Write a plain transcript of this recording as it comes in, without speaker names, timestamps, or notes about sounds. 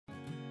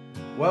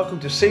Welcome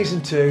to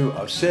Season 2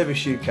 of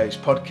Service UK's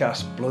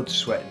podcast, Blood,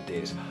 Sweat and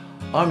Tears.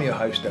 I'm your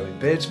host, Owen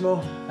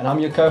Beardsmore. And I'm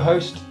your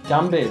co-host,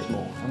 Dan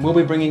Beardsmore. And we'll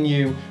be bringing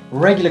you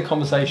regular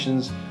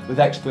conversations with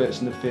experts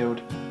in the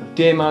field of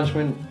deer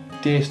management,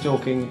 deer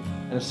stalking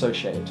and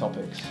associated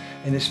topics.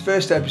 In this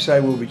first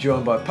episode, we'll be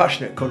joined by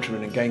passionate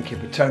countryman and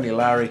gamekeeper Tony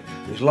Lowry,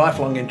 whose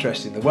lifelong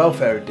interest in the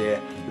welfare of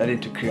deer led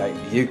him to create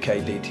the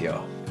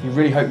UKDTR. We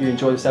really hope you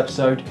enjoy this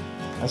episode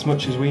as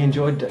much as we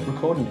enjoyed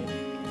recording it.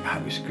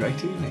 It was a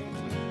great evening.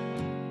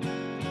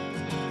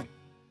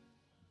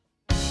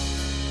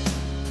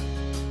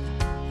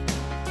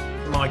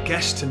 My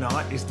guest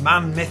tonight is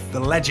man, myth, the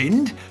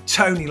legend,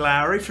 Tony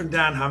Lowry from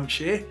down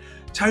Hampshire.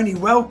 Tony,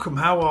 welcome.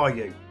 How are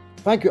you?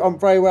 Thank you. I'm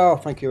very well,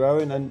 thank you,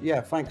 Owen. And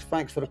yeah, thanks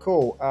for the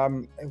call.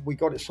 We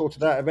got it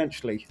sorted out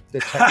eventually.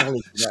 The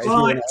technology.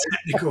 Slight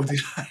technical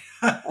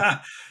delay.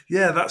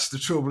 Yeah, that's the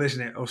trouble,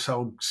 isn't it? Us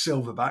old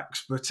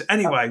silverbacks. But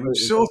anyway, Absolutely. We've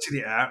sorted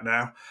it out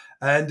now.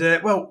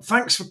 And well,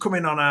 thanks for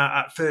coming on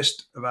our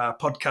first of our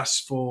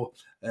podcasts for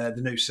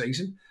the new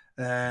season.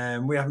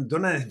 We haven't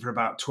done anything for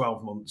about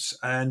 12 months,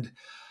 and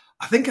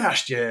I think I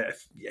asked you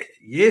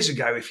years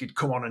ago if you'd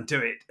come on and do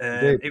it.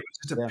 It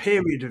was at a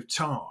period of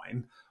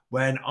time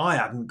when I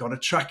hadn't got a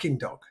tracking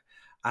dog.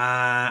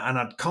 And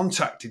I'd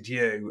contacted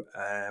you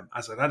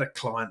as I'd had a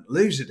client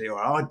lose a deer,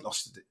 or I'd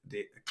lost a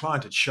deer. A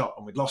client had shot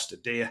and we'd lost a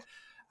deer.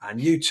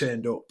 And you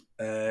turned up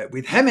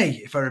with Hemi,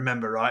 if I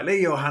remember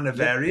rightly, your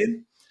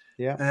Hanoverian.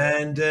 Yeah.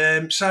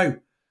 And so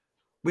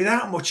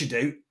without much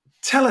ado,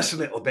 tell us a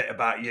little bit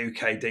about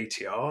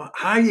UKDTR,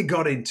 how you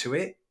got into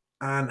it,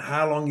 and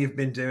how long you've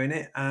been doing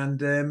it,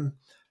 and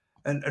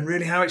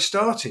really how it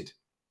started.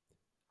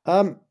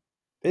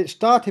 It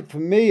started for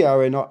me,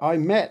 Owen. I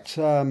met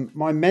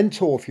my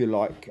mentor, if you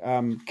like,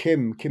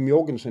 Kim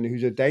Jorgensen,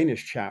 who's a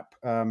Danish chap,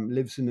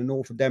 lives in the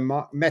north of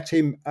Denmark. Met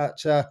him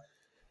at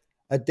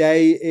a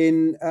day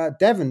in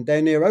Devon,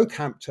 down near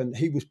Oakhampton.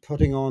 He was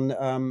putting on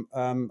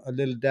a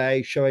little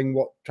day showing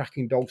what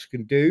tracking dogs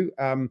can do.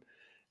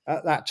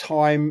 At that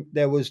time,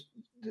 there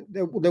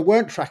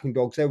weren't tracking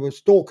dogs. There were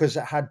stalkers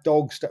that had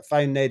dogs that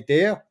found their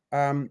deer.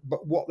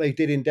 But what they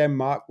did in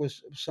Denmark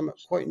was something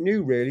quite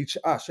new, really,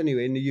 to us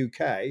anyway, in the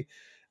UK.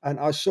 And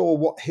I saw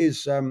what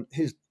his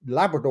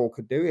Labrador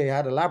could do. He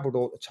had a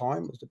Labrador at the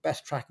time. It was the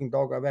best tracking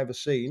dog I've ever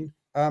seen.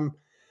 And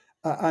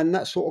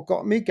that sort of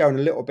got me going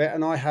a little bit.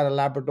 And I had a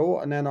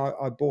Labrador, and then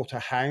I bought a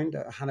hound,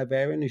 a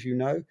Hanoverian, as you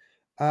know.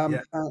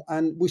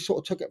 And we sort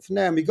of took it from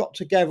there. And we got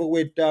together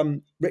with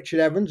Richard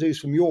Evans, who's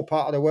from your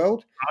part of the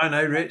world. I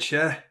know Rich,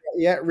 yeah.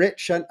 Yeah,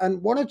 Rich,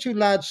 and one or two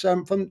lads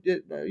from,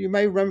 you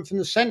may remember, from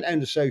the Scent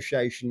End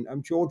Association,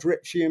 George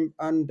Ritchie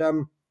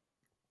and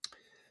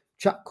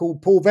chap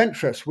called Paul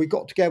Ventris. We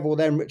got together with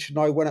them. Richard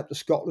and I went up to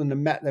Scotland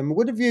and met them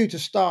with a view to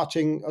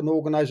starting an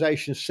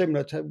organisation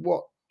similar to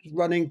what's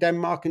running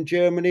Denmark and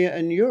Germany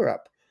and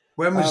Europe.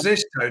 When was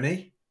this,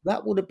 Tony?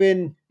 That would have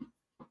been,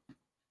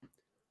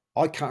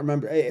 I can't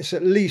remember. It's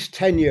at least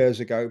 10 years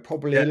ago,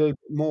 probably a little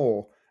bit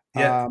more.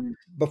 Yeah.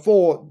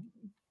 Before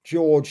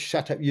George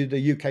set up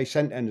the UK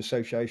Scent End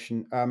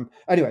Association.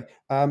 Anyway,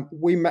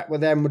 we met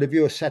with them with a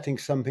view of setting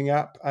something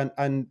up,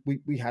 and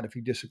we had a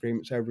few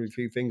disagreements over a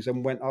few things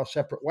and went our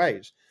separate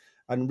ways.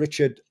 And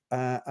Richard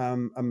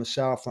and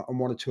myself and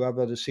one or two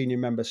other the senior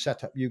members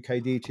set up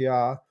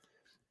UKDTR,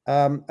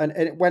 and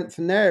it went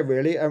from there,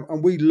 really.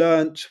 And we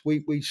learnt,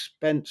 we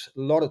spent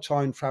a lot of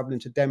time travelling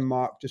to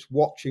Denmark, just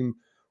watching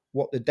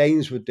what the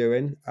Danes were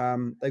doing.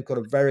 They've got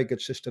a very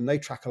good system. They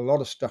track a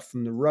lot of stuff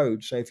from the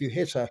road. So if you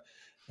hit a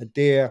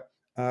deer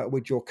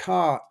with your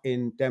car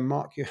in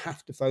Denmark, you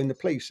have to phone the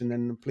police, and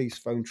then the police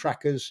phone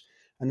trackers,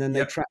 and then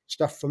they track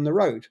stuff from the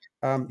road,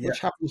 which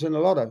happens in a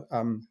lot of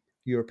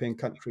European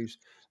countries.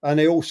 And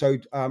they also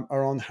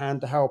are on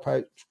hand to help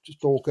out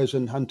stalkers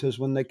and hunters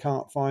when they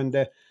can't find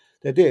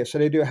their deer. So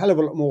they do a hell of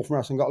a lot more from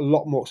us and got a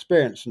lot more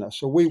experience than us.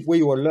 So we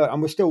were learning,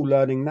 and we're still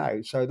learning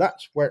now. So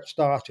that's where it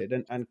started.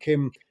 And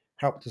Kim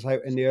helped us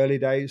out in the early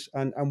days,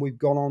 and we've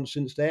gone on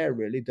since there,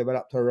 really,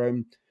 developed our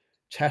own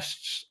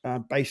tests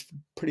based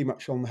pretty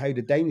much on how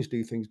the Danes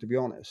do things, to be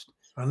honest.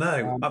 I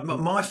know.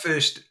 My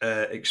first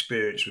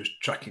experience with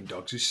tracking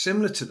dogs is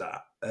similar to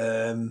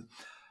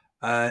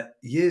that.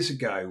 Years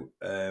ago,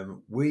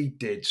 we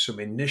did some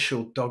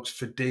initial dogs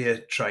for deer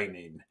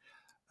training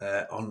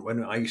on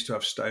when I used to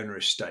have Stoner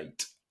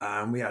Estate,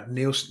 and we had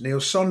Neil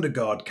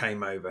Sondergaard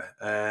came over,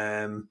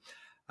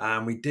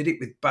 and we did it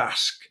with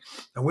Basque,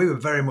 and we were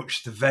very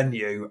much the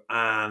venue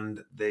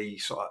and the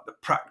sort of the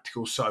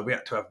practical side. We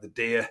had to have the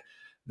deer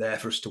there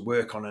for us to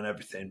work on and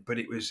everything, but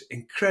it was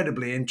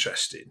incredibly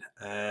interesting.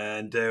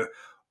 And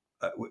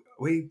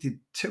we did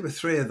 2 or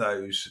 3 of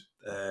those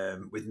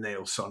with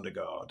Neil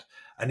Sondergaard,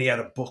 and he had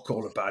a book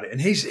all about it. And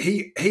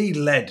he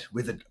led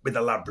with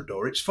a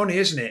Labrador. It's funny,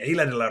 isn't it? He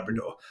led a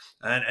Labrador,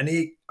 and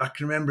I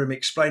can remember him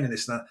explaining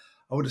this. And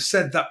I would have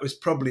said that was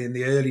probably in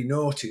the early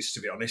noughties,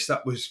 to be honest.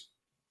 That was,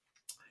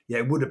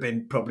 it would have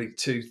been probably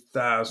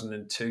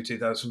 2002,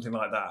 2000, something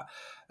like that.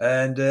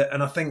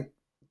 And I think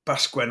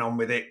Basque went on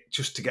with it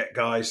just to get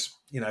guys,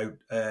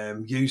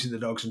 using the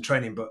dogs and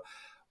training. But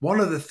one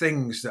of the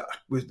things that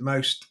was the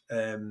most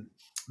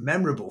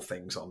memorable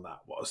things on that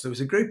was there was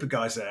a group of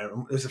guys there,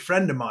 and there's a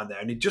friend of mine there,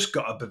 and he'd just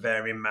got a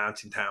Bavarian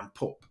Mountain Hound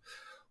pup.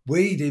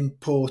 We'd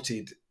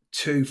imported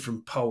 2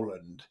 from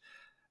Poland,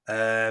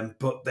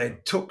 but they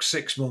took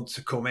 6 months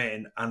to come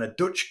in, and a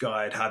Dutch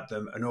guy had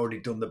them and already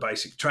done the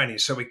basic training.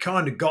 So we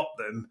kind of got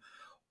them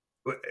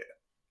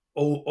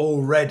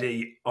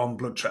already on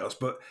blood trails.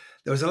 But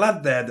there was a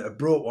lad there that had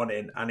brought one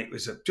in, and it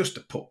was just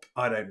a pup,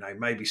 I don't know,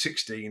 maybe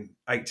 16,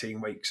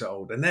 18 weeks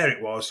old. And there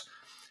it was.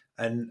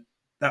 And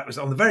that was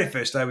on the very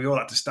first day. We all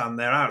had to stand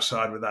there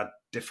outside with our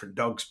different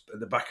dogs at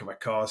the back of our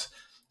cars.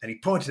 And he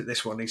pointed at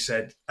this one. He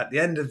said, at the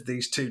end of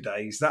these 2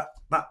 days, that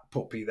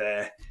puppy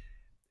there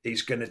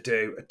is going to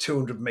do a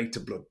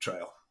 200-meter blood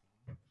trail.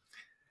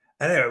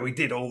 And anyway, we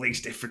did all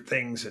these different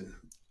things. And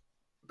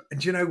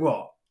do you know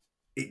what?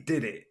 It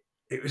did it.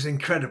 It was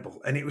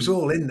incredible. And it was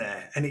all in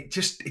there. And it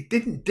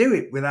didn't do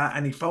it without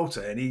any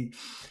falter. And he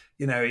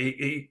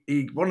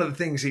one of the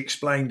things he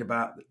explained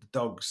about the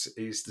dogs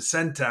is the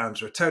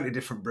Centowns are a totally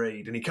different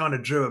breed. And he kind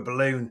of drew a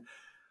balloon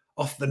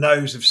off the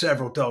nose of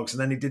several dogs.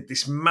 And then he did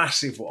this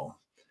massive one.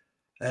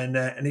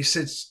 And he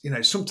said,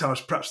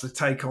 sometimes perhaps they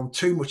take on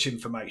too much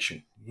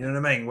information. You know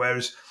what I mean?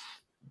 Whereas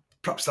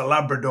perhaps the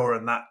Labrador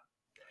and that,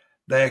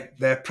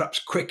 they're perhaps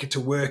quicker to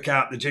work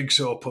out the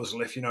jigsaw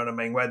puzzle, if you know what I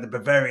mean, where the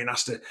Bavarian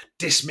has to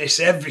dismiss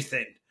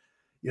everything,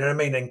 you know what I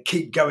mean, and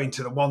keep going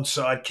to the one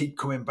side, keep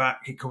coming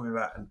back.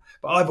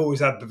 But I've always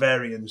had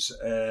Bavarians,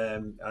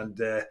 and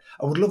I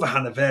would love a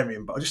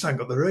Hanoverian, but I just haven't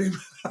got the room.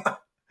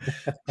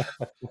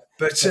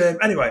 But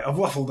anyway, I've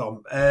waffled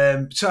on.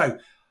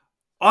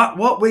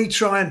 What we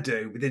try and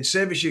do within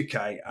Service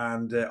UK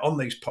and on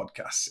these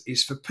podcasts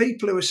is for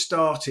people who are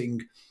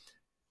starting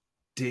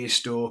deer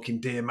stalking,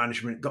 deer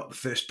management, got the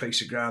first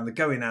piece of ground, they're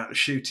going out and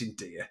shooting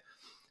deer.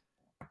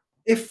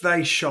 If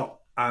they shot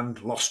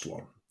and lost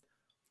one,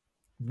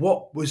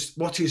 what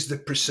is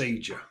the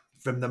procedure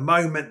from the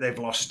moment they've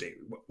lost it?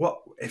 What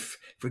if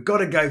we've got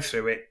to go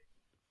through it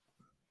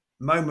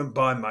moment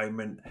by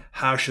moment?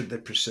 How should they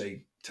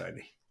proceed,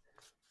 Tony?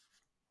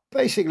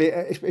 Basically,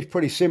 it's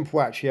pretty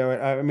simple, actually.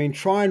 I mean,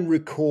 try and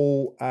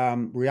recall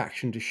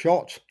reaction to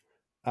shot,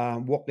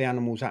 what the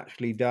animal's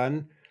actually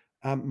done.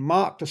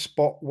 Mark the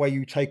spot where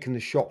you've taken the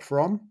shot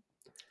from.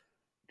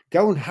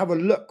 Go and have a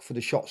look for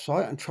the shot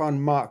site and try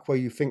and mark where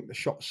you think the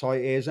shot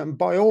site is. And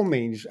by all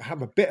means,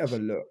 have a bit of a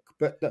look.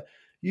 But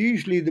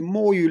usually the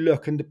more you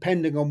look, and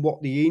depending on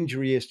what the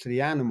injury is to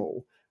the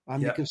animal,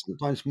 you can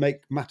sometimes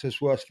make matters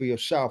worse for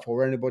yourself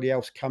or anybody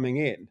else coming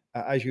in,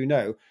 as you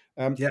know.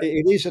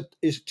 It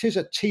is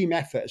a team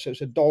effort, so it's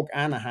a dog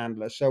and a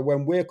handler. So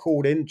when we're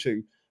called in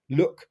to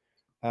look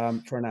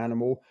for an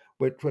animal,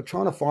 we're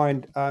trying to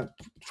find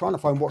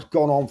what's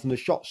gone on from the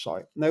shot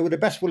site. Now, with the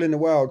best will in the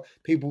world,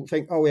 people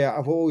think, "Oh yeah,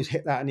 I've always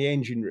hit that in the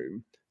engine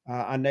room,"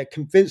 and they're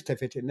convinced they've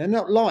hit it. And they're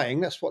not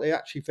lying. That's what they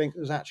actually think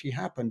has actually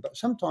happened. But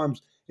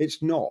sometimes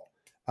it's not.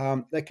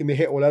 They can be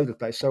hit all over the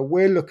place. So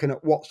we're looking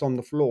at what's on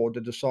the floor to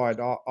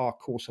decide our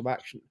course of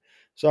action.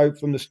 So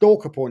from the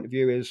stalker point of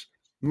view is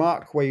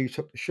mark where you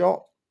took the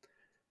shot,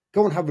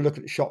 go and have a look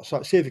at the shot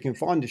site, see if you can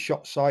find the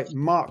shot site,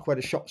 mark where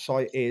the shot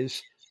site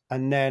is,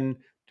 and then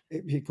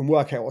if you can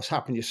work out what's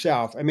happened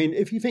yourself. I mean,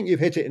 if you think you've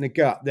hit it in the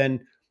gut,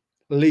 then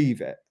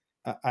leave it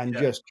and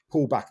just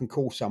pull back and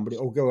call somebody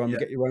or go home and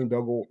get your own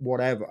dog or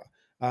whatever.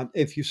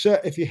 If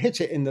you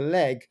hit it in the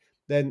leg,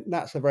 then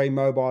that's a very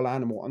mobile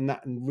animal, and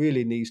that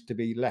really needs to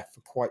be left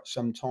for quite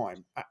some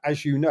time.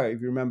 As you know,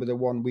 if you remember the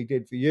one we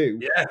did for you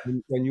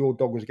when your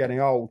dog was getting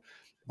old,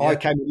 I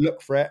came and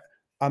looked for it.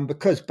 And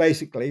because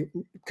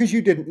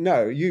you didn't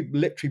know, you'd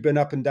literally been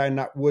up and down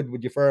that wood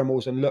with your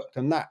pheromones and looked,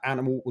 and that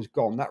animal was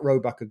gone. That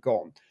Roebuck had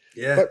gone.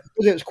 Yeah. But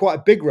because it was quite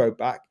a big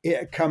Roebuck, it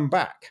had come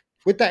back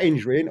with that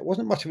injury, and it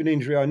wasn't much of an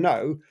injury, I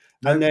know.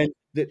 No. And then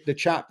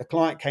the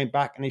client came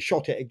back and he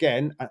shot it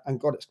again and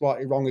got it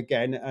slightly wrong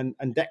again. And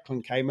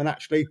Declan came and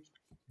actually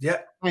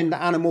find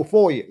the animal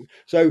for you.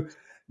 So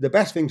the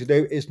best thing to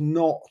do is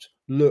not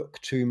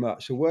look too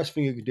much. The worst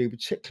thing you can do,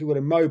 particularly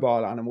with a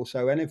mobile animal,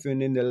 so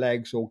anything in the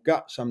legs or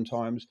gut,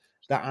 sometimes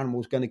that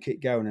animal's going to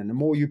keep going. And the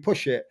more you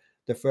push it,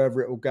 the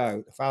further it will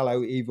go. The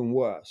fallow, even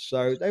worse.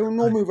 So they will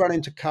normally run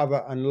into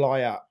cover and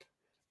lie up.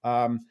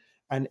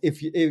 And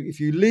if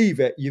you leave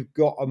it, you've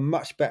got a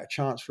much better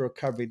chance for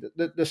recovery.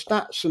 The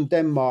stats from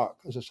Denmark,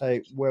 as I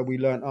say, where we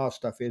learned our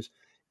stuff is,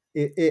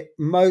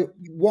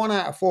 1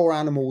 out of 4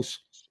 animals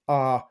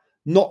are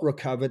not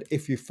recovered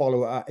if you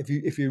follow it up,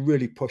 if you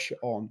really push it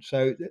on.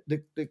 So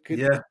it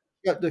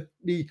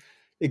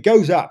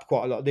goes up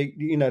quite a lot.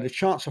 The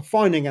chance of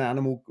finding an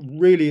animal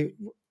really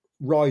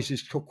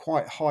rises to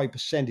quite high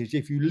percentage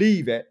if you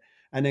leave it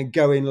and then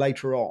go in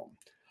later on.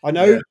 I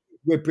know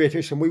we're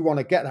British and we want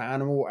to get that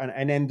animal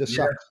and end the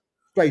suck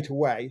straight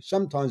away.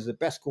 Sometimes the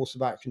best course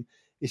of action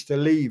is to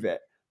leave it,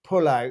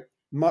 pull out,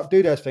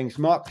 do those things,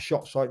 mark the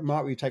shot site,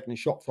 mark where you're taking a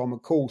shot from,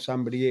 and call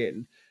somebody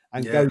in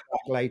and go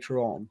back later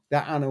on.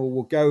 That animal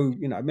will go,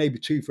 maybe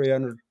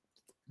 200-300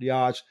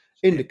 yards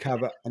into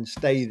cover and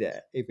stay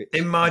there.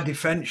 In my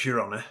defence,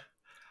 Your Honour,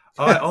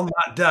 on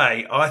that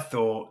day, I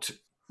thought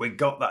we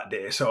got that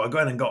deer. So I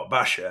went and got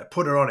Basher,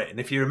 put her on it. And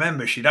if you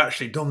remember, she'd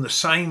actually done the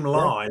same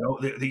line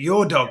that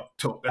your dog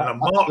took. And I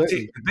marked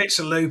it with bits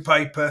of loo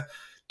paper,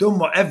 done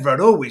whatever I'd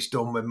always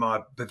done with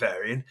my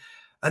Bavarian.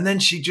 And then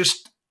she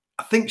just,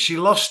 I think she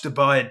lost her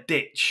by a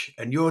ditch,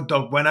 and your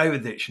dog went over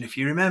the ditch. And if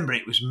you remember,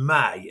 it was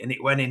May, and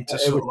it went into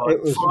sort of like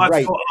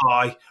 5 foot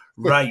high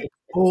rape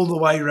all the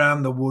way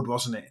around the wood,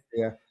 wasn't it?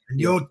 Yeah. And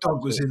your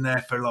dog was in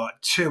there for like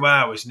 2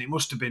 hours, and it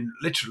must have been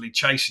literally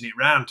chasing it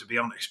round, to be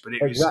honest. But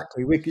it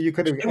exactly. You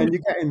could have, and you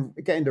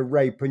get into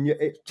rape, and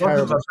it's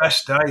terrible. terrible. The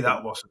best day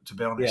that wasn't, to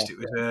be honest. It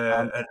was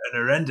an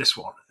horrendous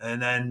one.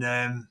 And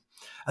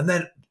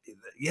then,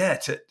 yeah,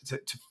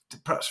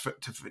 perhaps for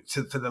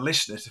the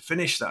listener to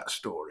finish that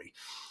story.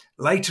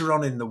 Later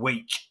on in the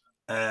week,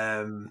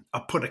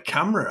 I put a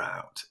camera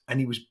out, and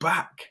he was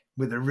back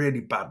with a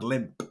really bad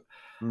limp.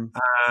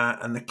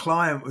 And the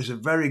client was a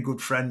very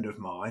good friend of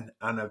mine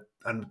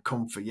and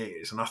come for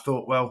years. And I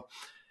thought, well,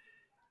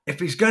 if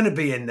he's going to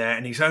be in there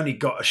and he's only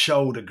got a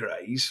shoulder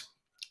graze,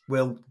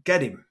 we'll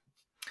get him.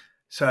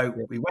 So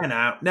we went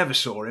out, never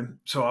saw him.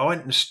 So I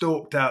went and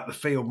stalked out the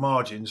field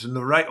margins, and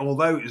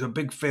although it was a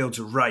big field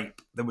of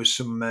rape, there was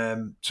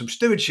some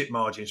stewardship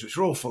margins, which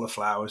were all full of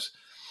flowers.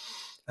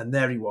 And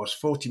there he was,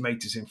 40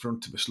 metres in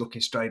front of us,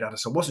 looking straight at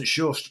us. I wasn't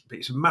sure, but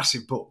it's a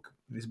massive buck.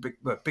 It's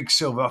a big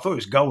silver. I thought it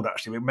was gold,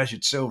 actually. We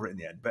measured silver in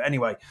the end. But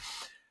anyway,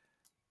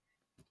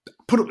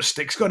 put up the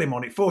sticks, got him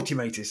on it, 40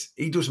 metres.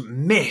 He doesn't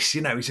miss,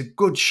 he's a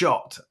good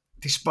shot,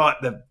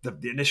 despite the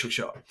initial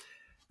shot.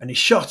 And he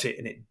shot it,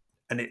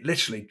 and it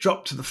literally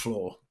dropped to the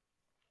floor.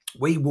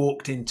 We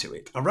walked into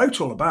it. I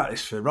wrote all about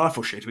this for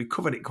Rifle Sheet. We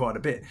covered it quite a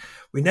bit.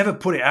 We never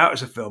put it out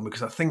as a film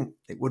because I think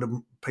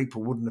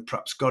people wouldn't have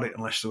perhaps got it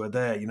unless they were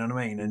there. You know what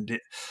I mean? And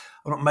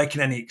I'm not making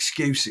any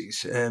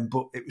excuses,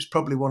 but it was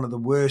probably one of the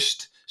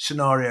worst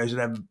scenarios I'd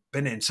ever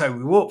been in. So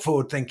we walked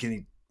forward thinking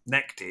he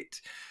necked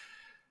it.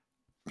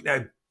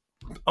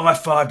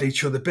 High-fived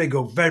each other, big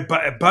or very,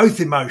 both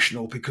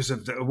emotional because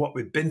of what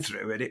we'd been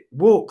through. And it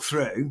walked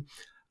through,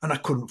 and I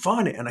couldn't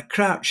find it. And I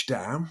crouched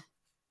down.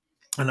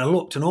 And I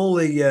looked, and all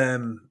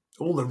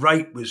the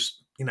rape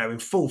was, in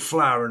full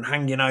flower and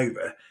hanging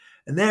over.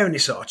 And there in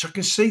this arch, I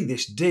can see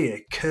this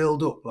deer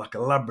curled up like a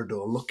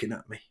Labrador looking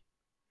at me.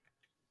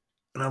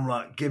 And I'm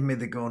like, give me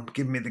the gun,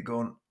 give me the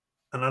gun.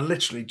 And I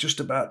literally just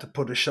about to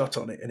put a shot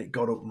on it, and it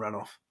got up and ran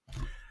off.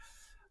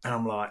 And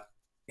I'm like,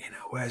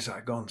 where's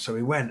that gone? So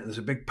we went, and there's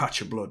a big patch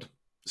of blood.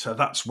 So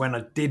that's when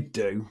I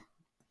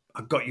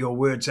got your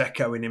words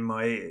echoing in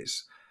my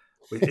ears.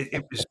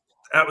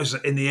 That was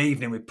in the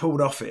evening. We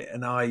pulled off it,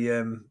 and I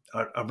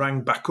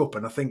rang back up,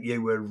 and I think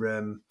you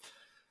were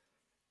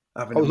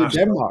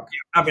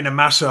having a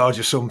massage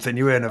or something.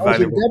 You weren't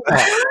available.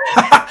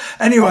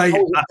 Anyway,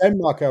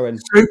 Denmark, Owen.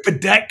 Super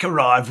Deck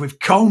arrived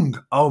with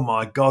Kong. Oh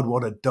my God,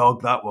 what a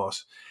dog that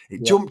was!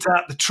 It jumped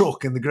out the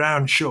truck, and the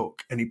ground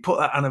shook, and he put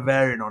that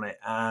Anavarian on it,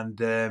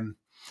 and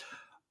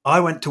I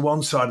went to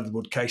one side of the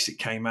wood case. It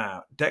came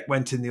out. Deck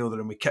went in the other,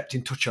 and we kept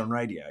in touch on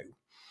radio.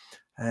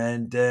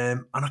 And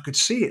I could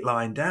see it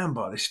lying down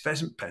by this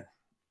pheasant pen.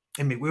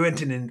 We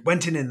went in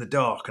the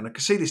dark, and I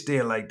could see this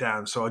deer laid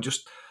down. So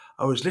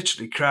I was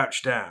literally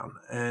crouched down,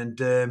 and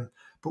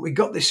but we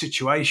got this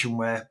situation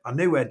where I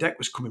knew where Deck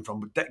was coming from,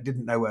 but Deck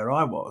didn't know where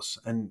I was,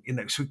 and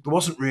so there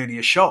wasn't really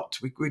a shot.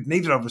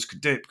 Neither of us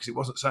could do it because it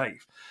wasn't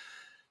safe.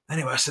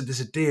 Anyway, I said,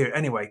 "There's a deer."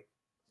 Anyway,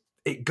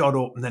 it got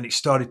up, and then it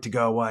started to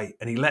go away,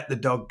 and he let the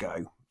dog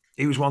go.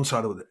 He was one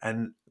side of it,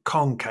 and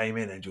Kong came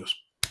in and just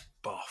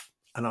boff.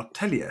 And I'll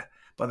tell you,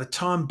 by the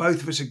time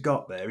both of us had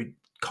got there,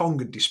 Kong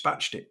had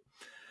dispatched it,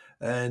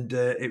 and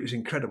it was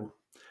incredible.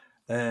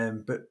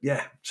 But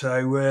yeah,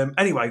 so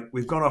anyway,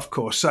 we've gone off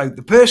course. So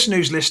the person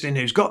who's listening,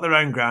 who's got their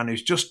own ground,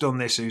 who's just done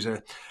this, who's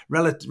a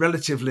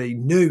relatively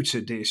new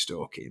to deer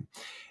stalking,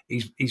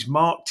 he's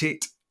marked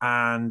it,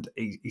 and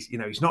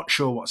he's not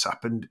sure what's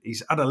happened.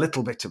 He's had a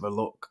little bit of a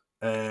look.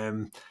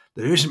 There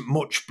isn't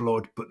much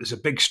blood, but there's a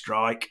big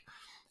strike,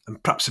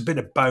 and perhaps a bit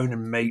of bone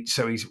and meat.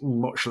 So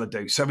what shall I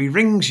do? So he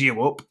rings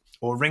you up,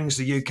 or rings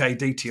the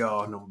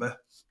UKDTR number,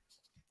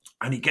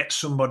 and he gets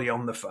somebody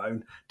on the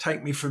phone.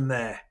 Take me from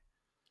there.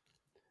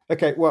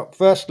 Okay, well,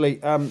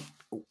 firstly,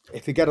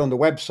 if you get on the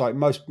website,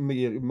 most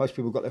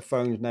people got their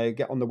phones now, you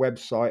get on the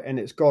website, and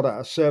it's got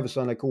a service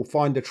on there called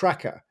Find a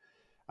Tracker,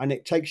 and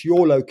it takes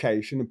your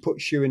location and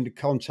puts you into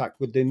contact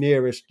with the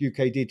nearest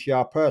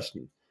UKDTR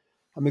person.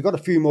 And we've got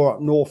a few more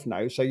up north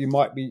now, so you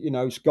might be,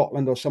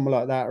 Scotland or somewhere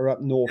like that, or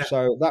up north, yeah.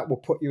 So that will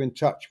put you in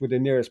touch with the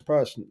nearest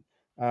person.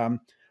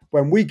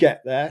 When we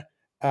get there,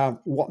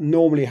 what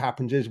normally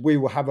happens is we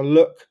will have a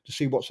look to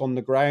see what's on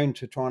the ground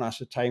to try and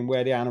ascertain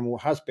where the animal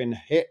has been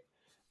hit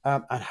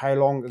and how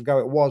long ago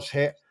it was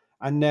hit,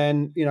 and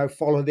then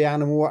follow the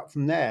animal up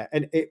from there.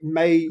 And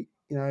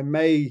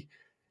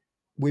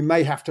we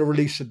may have to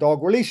release the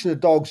dog. Releasing the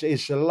dogs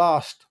is the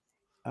last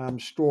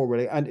straw,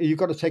 really, and you've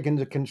got to take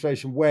into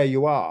consideration where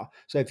you are.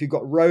 So if you've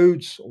got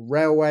roads or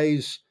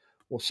railways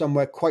or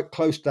somewhere quite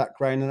close to that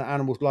ground, and the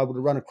animal's liable to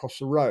run across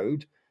the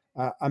road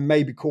and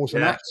maybe cause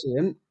an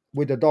accident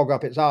with the dog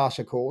up its arse,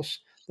 of course,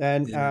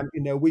 then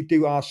you know, we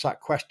do ask that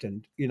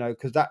question, you know,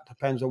 because that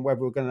depends on whether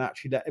we're going to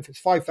actually if it's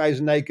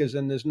 5,000 acres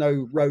and there's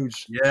no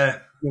roads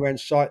in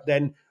sight,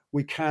 then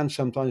we can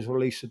sometimes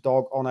release a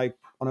dog on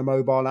a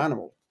mobile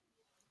animal.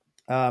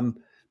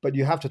 But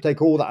you have to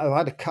take all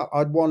that.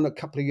 I'd won a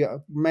couple of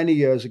years, many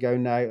years ago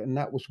now, and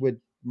that was with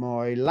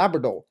my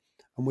Labrador,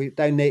 and we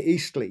down near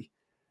Eastleigh,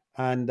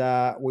 and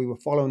we were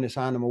following this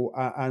animal,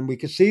 and we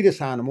could see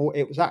this animal.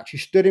 It was actually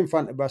stood in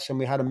front of us, and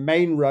we had a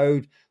main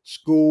road,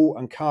 school,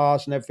 and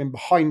cars and everything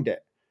behind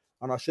it.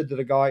 And I said to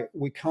the guy,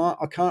 I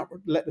can't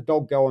let the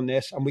dog go on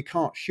this, and we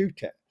can't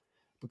shoot it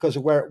because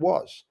of where it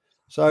was.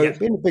 So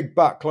being a big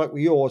buck like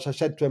with yours, I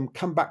said to him,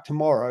 come back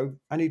tomorrow.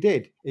 And he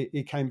did.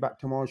 He came back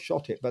tomorrow and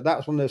shot it. But that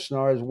was one of those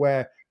scenarios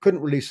where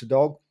couldn't release the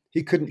dog.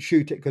 He couldn't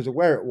shoot it because of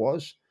where it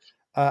was.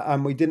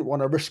 And we didn't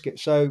want to risk it.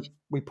 So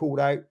we pulled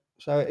out.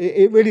 So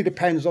it really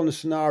depends on the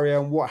scenario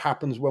and what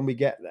happens when we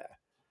get there.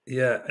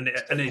 Yeah. And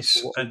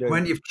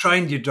when you've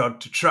trained your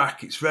dog to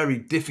track, it's very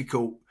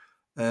difficult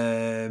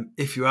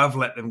if you have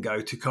let them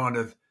go to kind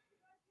of,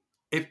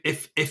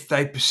 if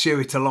they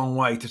pursue it a long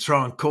way, to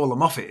try and call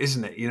them off it,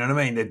 isn't it? You know what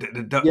I mean?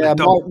 The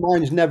dog,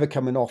 mine's never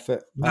coming off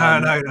it.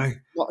 No.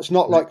 It's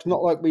not like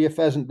with your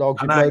pheasant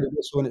dogs. You blow the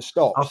whistle and it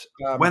stops.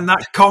 When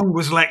that Kong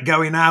was let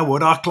go in our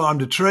wood, I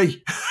climbed a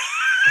tree.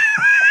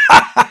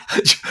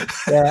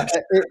 Yeah,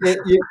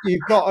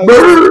 you've got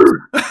to,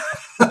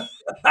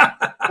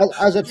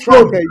 as a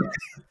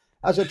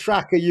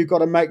tracker, you've got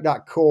to make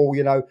that call.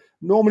 You know,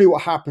 normally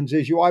what happens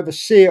is you either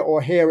see it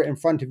or hear it in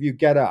front of you,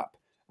 get up.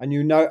 And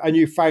you know, and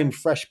you find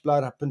fresh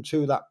blood up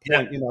until that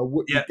point. You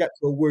know, you get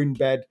to a wound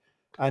bed,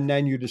 and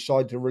then you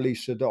decide to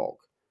release the dog.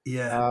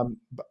 And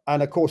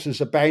of course, there's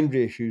the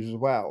boundary issues as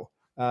well.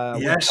 We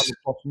come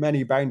across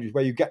many boundaries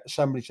where you get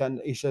somebody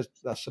saying, he says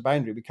that's the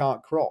boundary we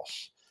can't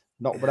cross,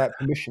 not without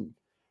permission.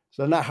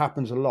 So that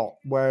happens a lot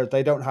where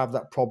they don't have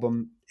that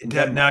problem.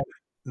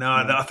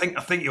 I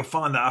think you'll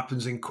find that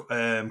happens in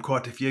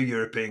quite a few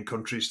European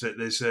countries. That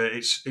there's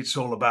it's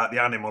all about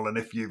the animal, and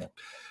if you.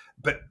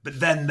 But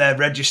then they're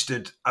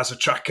registered as a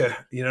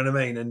tracker, you know what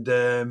I mean?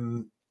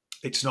 And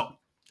it's not,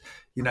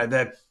 you know,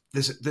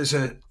 there's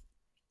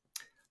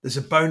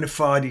a bona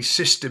fide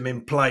system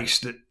in place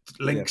that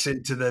links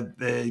into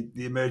the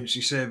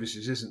emergency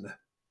services, isn't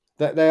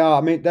there? They are.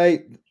 I mean,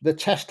 the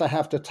test they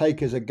have to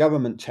take is a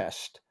government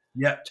test.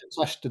 To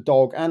test the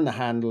dog and the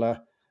handler,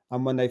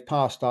 and when they've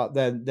passed that,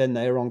 then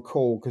they're on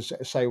call. Because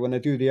say when they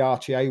do the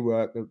RTA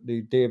work,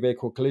 the deer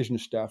vehicle collision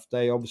stuff,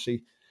 they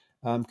obviously.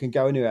 Can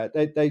go anywhere.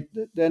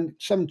 They're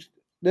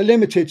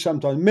limited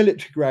sometimes.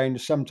 Military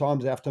grounds,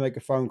 sometimes they have to make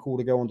a phone call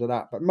to go onto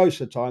that. But most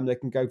of the time, they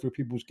can go through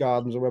people's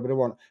gardens or wherever they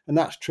want. And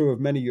that's true of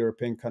many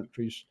European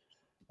countries.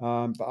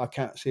 But I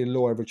can't see a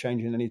law ever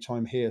changing any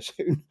time here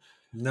soon.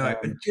 No,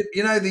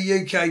 you know, the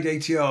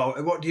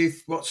UKDTR.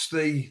 What's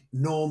the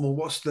normal?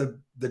 What's the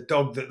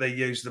dog that they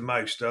use the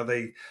most? Are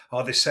they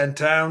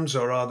Centhounds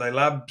or are they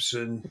Labs?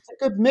 And it's a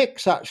good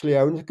mix, actually,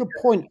 Owen. It's a good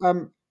point.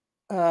 There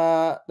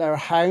are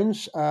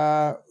hounds,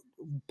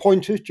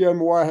 pointers,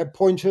 German wirehead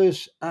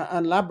pointers,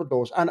 and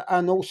Labradors,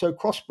 and also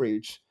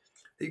crossbreeds.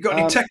 You got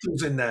any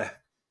Teckles in there?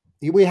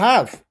 We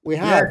have. We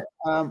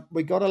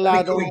got a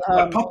lad on.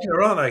 Quite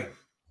popular, aren't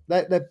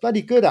they? They're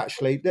bloody good,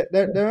 actually.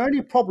 Their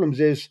only problems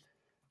is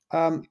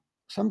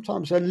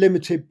sometimes they're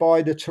limited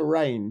by the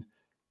terrain,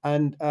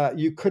 and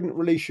you couldn't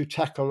release your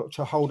tackle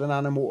to hold an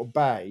animal at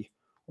bay.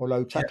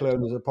 Although tackle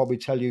owners will probably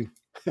tell you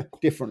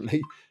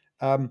differently.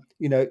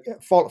 You know,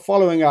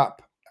 following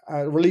up,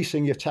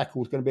 releasing your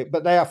tackle is going to be,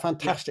 but they are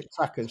fantastic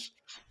trackers.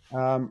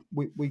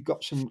 We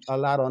got a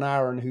lad on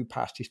Aaron who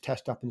passed his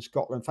test up in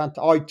Scotland.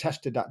 I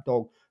tested that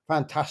dog.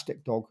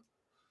 Fantastic dog.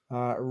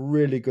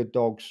 Really good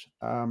dogs.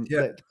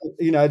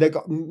 You know, they've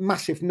got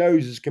massive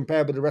noses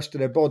compared with the rest of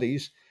their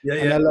bodies,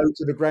 and they're low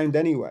to the ground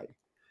anyway.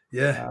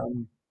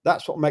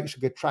 That's what makes a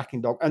good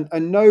tracking dog.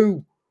 And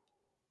no,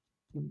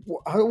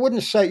 I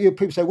wouldn't say,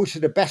 people say, which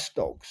are the best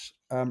dogs?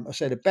 I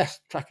say the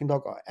best tracking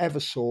dog I ever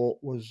saw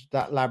was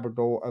that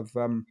Labrador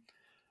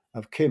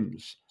of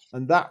Kim's,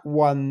 and that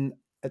one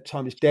at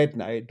times dead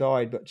now. It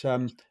died, but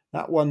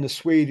that won the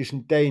Swedish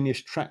and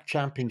Danish track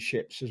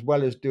championships, as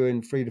well as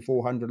doing 300 to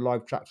 400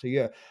 live tracks a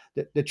year.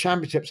 The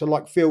championships are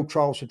like field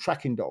trials for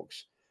tracking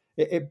dogs.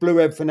 It blew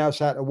everything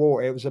else out of the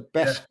water. It was the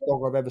best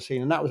dog I've ever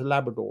seen, and that was a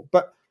Labrador.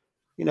 But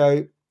you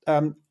know.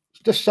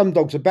 Just some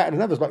dogs are better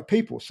than others, like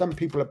people. Some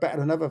people are better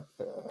than other,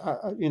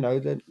 you know,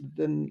 than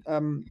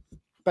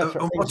better.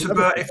 And what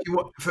about if you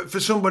want, for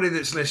somebody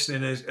that's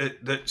listening,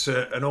 that's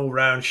an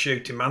all-round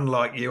shooting man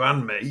like you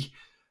and me?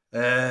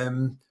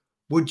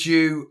 Would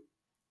you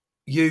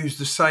use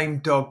the same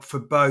dog for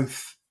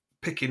both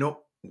picking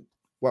up,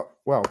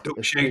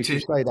 duck shooting,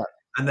 say that,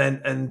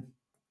 and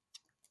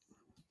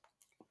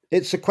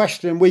it's a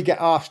question we get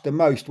asked the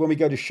most when we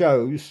go to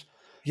shows.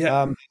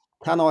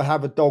 Can I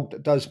have a dog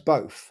that does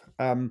both?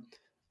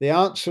 The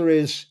answer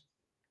is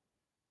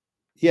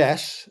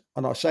yes,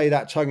 and I say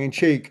that tongue in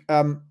cheek.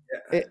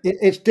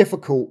 It's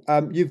difficult.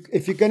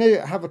 If you're going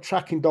to have a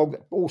tracking dog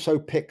that also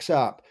picks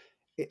up,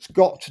 it's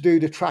got to do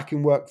the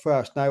tracking work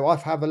first. Now, I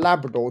have a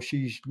Labrador.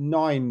 She's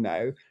 9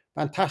 now.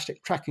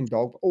 Fantastic tracking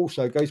dog.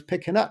 Also goes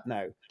picking up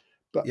now.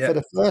 But for Yeah.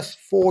 the first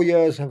 4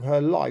 years of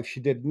her life, she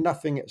did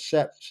nothing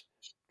except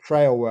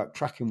trail work,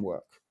 tracking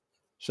work.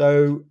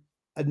 So,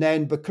 and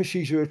then because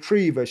she's a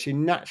retriever, she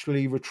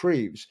naturally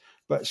retrieves.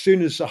 But as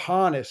soon as the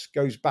harness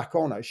goes back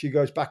on her, she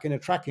goes back into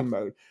tracking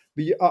mode.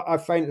 But I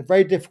find it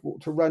very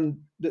difficult to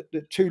run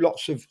the two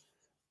lots of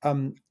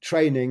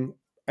training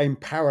in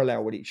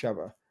parallel with each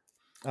other.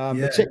 Yeah.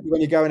 Particularly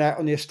when you're going out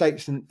on the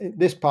estates in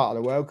this part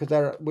of the world, because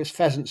there was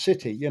Pheasant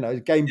City, you know,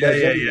 game Yeah.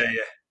 birds Yeah. everywhere.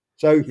 Yeah.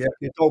 So Yeah.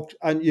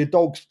 your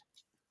dogs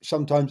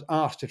sometimes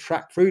ask to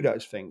track through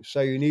those things.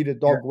 So you need a Yeah.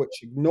 dog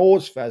which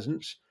ignores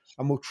pheasants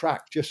and will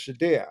track just the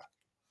deer.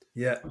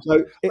 Yeah.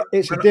 So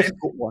it's a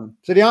difficult one.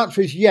 So the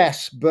answer is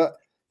yes, but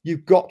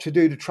you've got to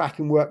do the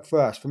tracking work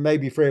first for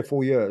maybe 3 or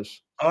 4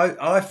 years.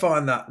 I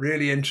find that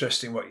really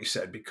interesting what you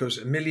said, because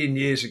a million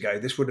years ago,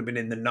 this would have been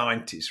in the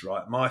 90s,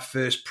 right? My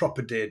first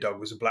proper deer dog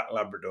was a black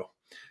Labrador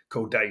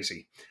called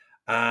Daisy.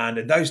 And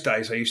in those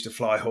days, I used to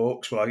fly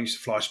hawks. Well, I used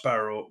to fly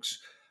sparrowhawks.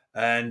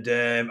 And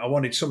I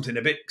wanted something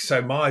a bit,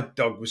 so my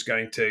dog was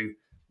going to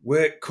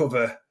work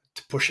cover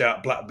to push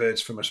out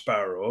blackbirds from a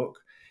sparrowhawk.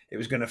 It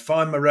was going to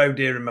find my roe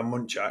deer in my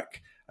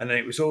Muntjac. And then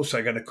it was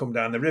also going to come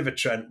down the River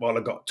Trent while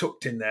I got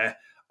tucked in there,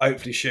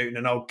 hopefully shooting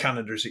an old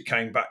Canada as it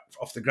came back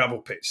off the gravel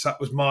pits. That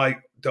was my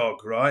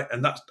dog, right?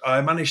 And that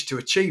I managed to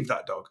achieve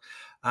that dog.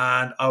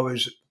 And I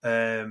was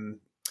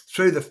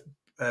through the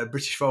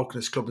British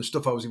Falconers Club and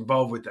stuff I was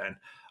involved with then,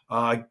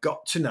 I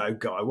got to know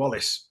Guy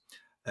Wallace,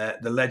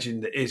 the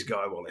legend that is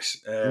Guy Wallace.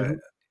 I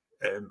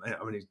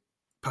mean, he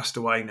passed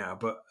away now,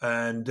 but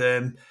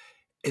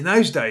in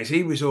those days,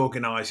 he was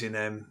organising,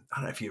 I don't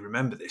know if you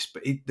remember this,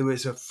 but there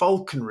was a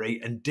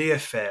falconry and deer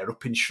fair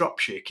up in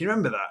Shropshire. Can you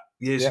remember that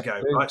years ago?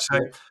 Right.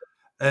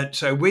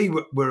 So we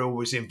were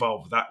always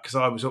involved with that, because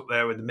I was up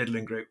there with the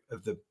Midland group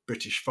of the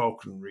British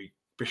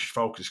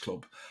Falconers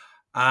Club.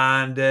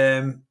 And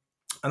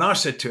I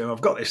said to him,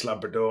 I've got this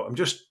Labrador, I'm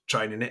just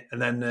training it.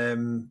 And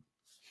then,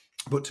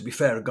 but to be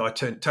fair, a guy,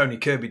 Tony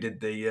Kirby, did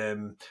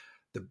the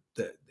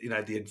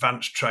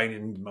advanced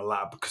training in my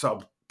lab, because I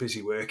was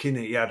busy working.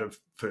 He had her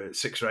for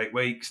 6 or 8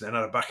 weeks, then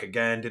had her back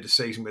again, did a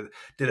season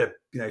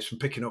some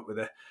picking up with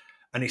her.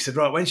 And he said,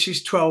 right, when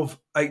she's 12,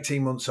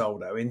 18 months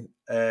old, Owen,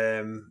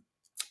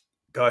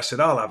 Guy said,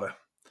 I'll have her.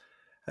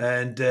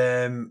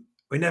 And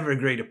we never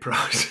agreed a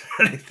price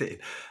or anything.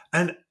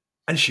 And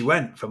she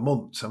went for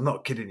months. I'm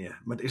not kidding you.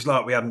 It's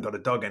like we hadn't got a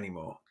dog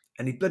anymore.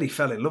 And he bloody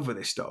fell in love with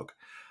this dog.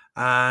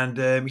 And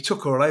he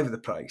took her all over the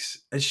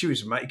place. And she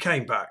was, he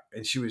came back,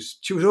 and she was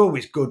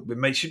always good with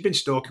me. She'd been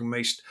stalking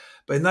me.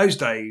 But in those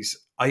days,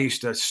 I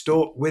used to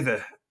stalk with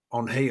her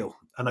on heel.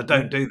 And I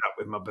don't do that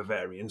with my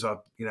Bavarians.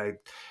 But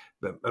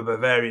my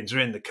Bavarians are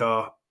in the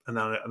car, and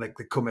they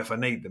come if I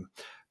need them.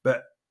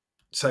 But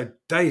so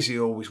Daisy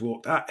always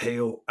walked at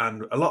heel,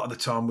 and a lot of the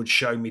time would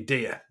show me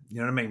deer.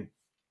 You know what I mean?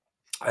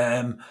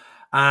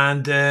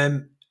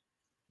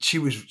 She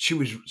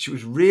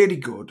was really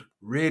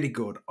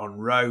good on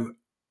roe,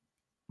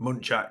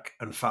 Muntjac,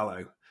 and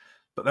fallow.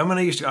 But then when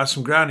I used to have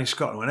some ground in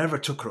Scotland, whenever I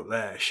took her up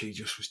there,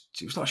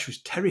 it was like she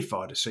was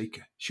terrified of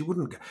seeker. She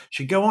wouldn't go.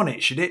 She'd go on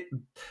it. She'd hit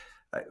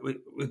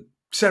with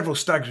several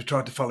stags we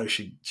tried to follow.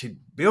 She'd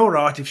be all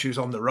right if she was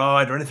on the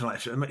ride or anything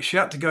like that. I mean, she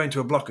had to go into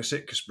a block of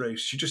Sitka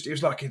spruce. It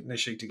was like hitting a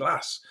sheet of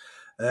glass.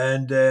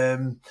 And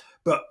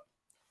but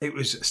it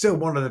was still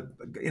one of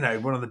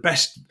the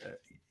best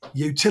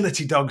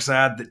utility dogs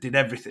I had, that did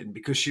everything,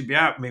 because she'd be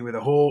out with me with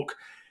a hawk.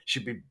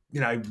 She'd be,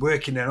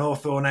 working an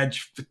hawthorn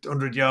edge for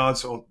 100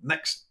 yards, or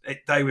next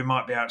day we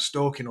might be out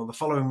stalking, or the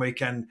following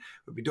weekend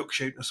we'd be duck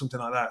shooting or something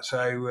like that. So,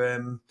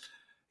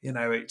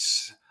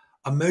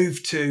 I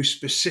moved to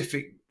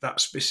that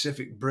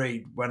specific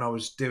breed when I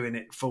was doing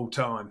it full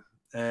time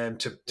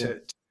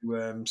to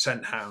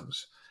scent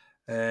hounds,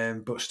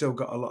 but still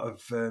got a lot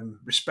of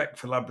respect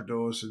for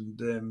Labradors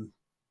and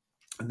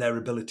their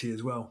ability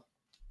as well.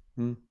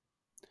 Mm.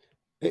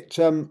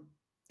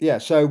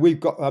 So we've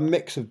got a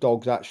mix of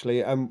dogs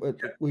actually, and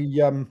we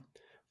have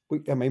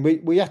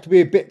to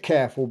be a bit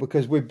careful,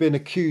 because we've been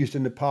accused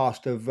in the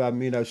past of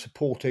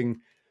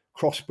supporting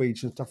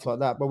crossbreeds and stuff like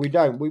that, but we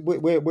don't.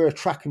 We're a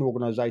tracking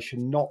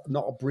organisation, not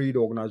a breed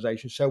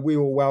organisation. So we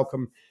will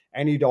welcome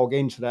any dog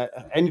into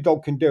that. Any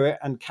dog can do it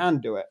and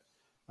can do it,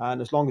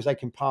 and as long as they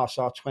can pass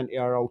our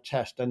 20-year-old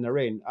test, then they're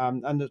in.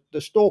 And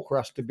the stalker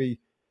has to be.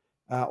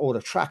 Or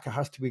the tracker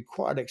has to be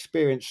quite an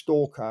experienced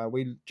stalker.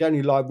 We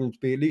generally like them to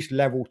be at least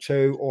level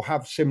 2 or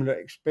have similar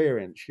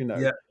experience,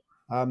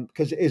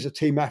 because it is a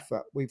team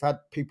effort. We've had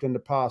people in the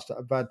past that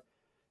have had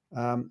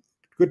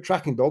good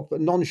tracking dogs, but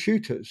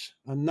non-shooters,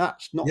 and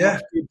that's not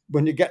much good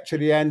when you get to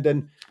the end,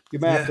 and you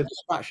may have to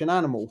dispatch an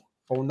animal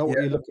or know what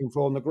you're looking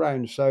for on the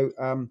ground. So,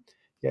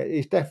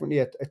 it's definitely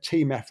a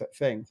team effort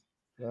thing.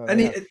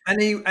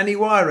 Any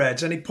wire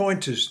heads, any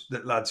pointers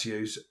that lads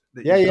use?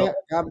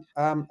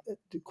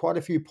 Quite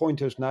a few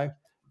pointers now,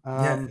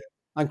 and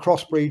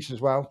crossbreeds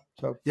as well.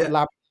 So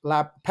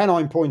lab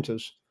Pennine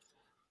pointers,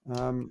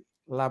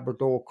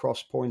 Labrador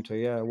cross pointer,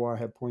 yeah,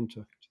 wirehead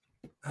pointer.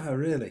 Oh,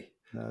 really?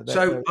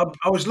 So They're,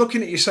 I was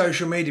looking at your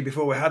social media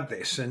before we had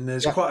this, and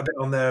there's yeah, quite a bit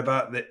on there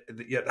about the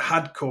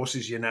HAD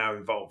courses you're now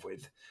involved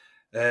with.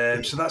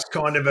 So that's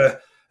kind of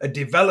a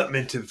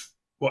development of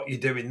what you're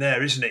doing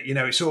there, isn't it? You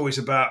know, it's always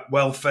about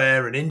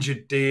welfare and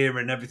injured deer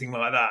and everything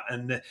like that.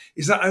 And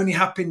is that only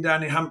happening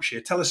down in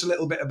Hampshire? Tell us a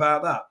little bit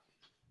about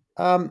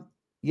that.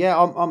 yeah,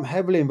 I'm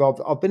heavily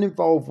involved. I've been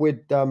involved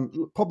with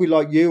probably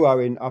like you,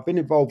 Owen. I've been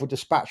involved with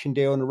dispatching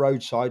deer on the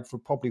roadside for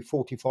probably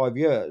 45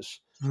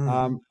 years.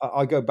 Mm.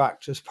 I go back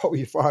to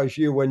probably as far as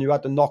you, when you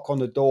had to knock on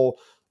the door,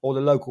 or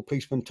the local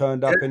policeman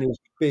turned up Yeah, and he was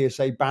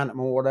BSA Bantam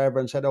or whatever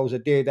and said, "Oh, there's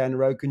a deer down the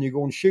road. Can you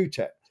go and shoot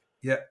it?"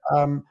 yeah,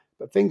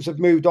 But things have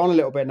moved on a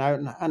little bit now,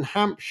 and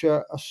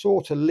Hampshire are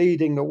sort of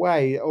leading the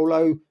way.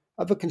 Although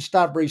other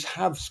constabularies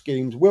have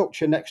schemes,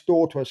 Wiltshire next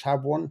door to us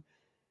have one.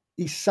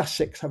 East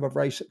Sussex have a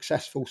very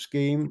successful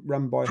scheme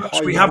run by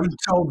perhaps we Highway haven't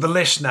told the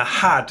listener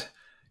HAD,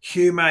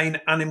 Humane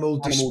Animal Animal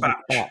Dispatch.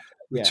 Dispatch.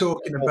 We're Yeah,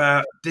 talking or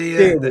about deer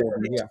deer that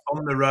warden. hit Yeah,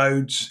 on the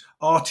roads,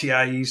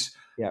 RTAs,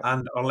 yeah.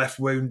 and are left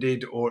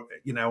wounded or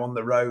on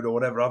the road or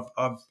whatever.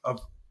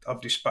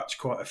 I've dispatched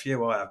quite a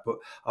few. I have, but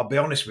I'll be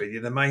honest with you,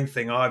 the main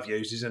thing I've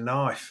used is a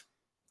knife.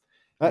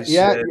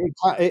 Yeah,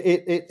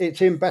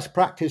 it's in best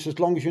practice. As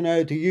long as you know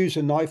how to use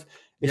a knife,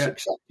 it's Yeah,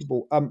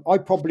 acceptable. I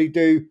probably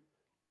do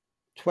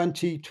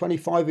 20,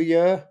 25 a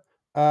year.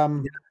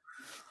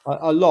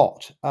 A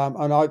lot,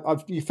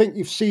 and you think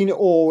you've seen it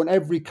all, and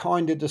every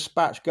kind of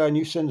dispatch going.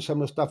 You send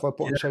some of the stuff I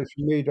put on yeah,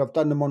 social media. I've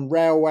done them on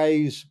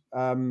railways,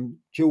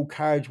 dual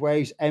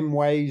carriageways,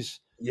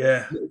 M-ways,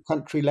 yeah, little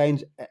country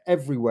lanes,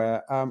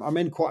 everywhere. I'm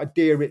in quite a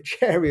deer-rich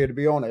area, to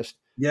be honest.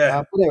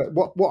 yeah, But anyway,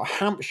 what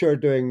Hampshire are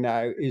doing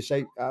now is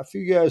a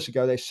few years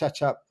ago they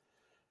set up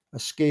a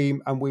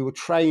scheme, and we were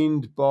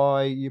trained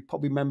by, you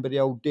probably remember the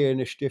old deer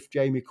initiative,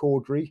 Jamie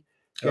Caudry.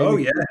 oh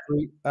Jamie yeah,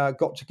 Caudry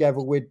got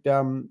together with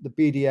the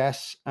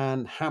BDS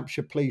and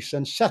Hampshire Police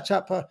and set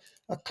up a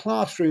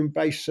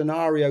classroom-based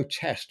scenario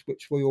test,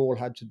 which we all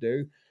had to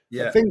do. But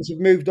yeah, things have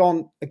moved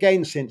on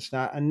again since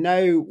that, and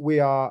now we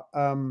are.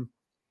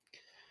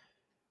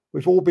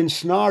 We've all been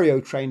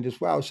scenario trained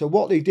as well. So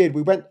what they did,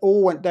 we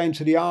all went down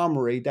to the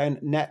armory down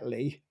at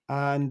Netley,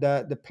 and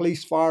the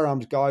police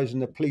firearms guys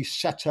and the police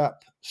set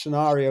up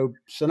scenarios.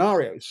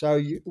 So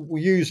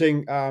we're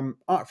using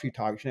archery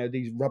targets,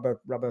 these rubber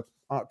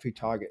archery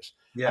targets,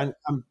 yeah,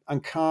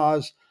 and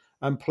cars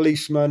and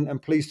policemen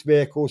and police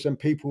vehicles and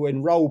people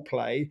in role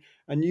play.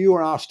 And you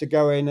were asked to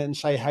go in and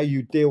say how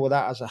you deal with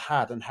that as a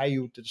HAD and how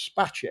you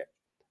dispatch it,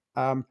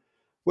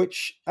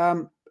 which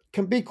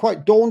can be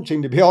quite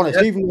daunting, to be honest,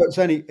 yeah. even though it's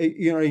only,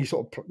 you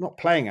sort of not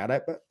playing at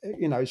it, but,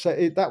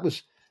 that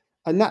was,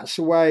 and that's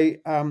the way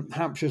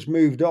Hampshire's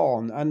moved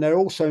on. And they're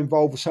also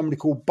involved with somebody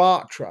called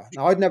Bartra.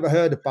 Now, I'd never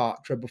heard of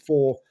Bartra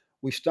before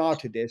we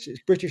started this. It's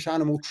British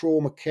Animal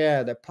Trauma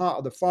Care. They're part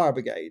of the fire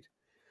brigade.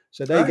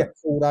 So they Oh, get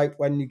called out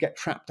when you get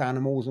trapped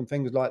animals and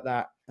things like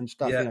that and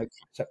stuff, yeah.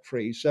 set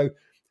trees. So,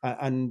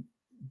 and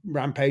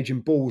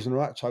rampaging bulls and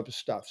all that type of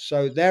stuff.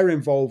 So they're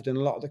involved in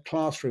a lot of the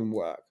classroom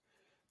work.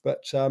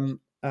 But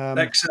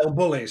XL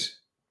bullies.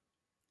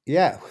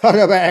 yeah, I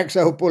know about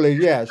XL bullies.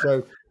 Yeah,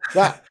 so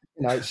that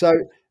so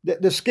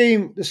the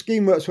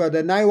scheme works well.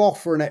 They're now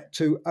offering it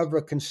to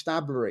other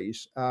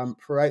constabularies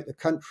throughout the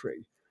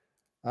country,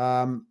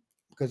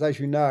 because as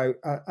you know,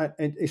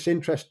 it's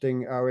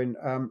interesting, Owen.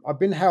 I've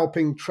been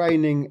helping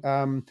training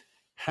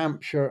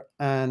Hampshire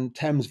and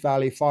Thames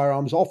Valley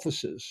firearms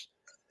officers.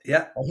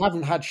 Yeah, I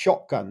haven't had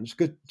shotguns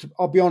because,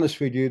 I'll be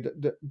honest with you,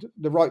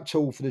 the right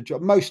tool for the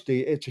job,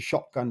 mostly it's a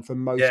shotgun for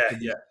most yeah, of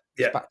the yeah,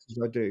 yeah, dispatches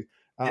I do.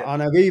 yeah,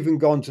 And I've even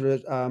gone to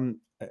the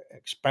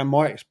expand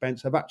my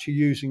expense of actually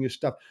using this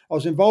stuff. I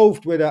was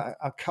involved with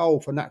a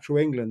cull for Natural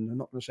England. I'm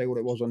not going to say what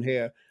it was on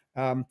here,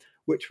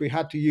 which we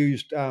had to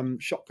use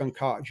shotgun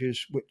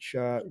cartridges, which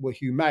were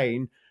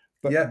humane,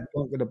 but yeah,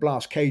 weren't going to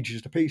blast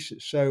cages to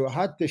pieces. So I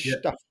had this yeah,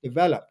 stuff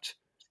developed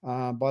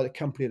by the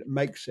company that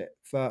makes it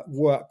for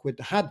work with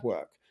the HAD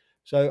work.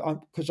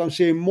 So because I'm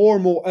seeing more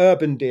and more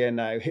urban deer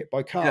now hit by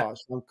yeah,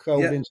 cars. I'm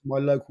called yeah, into my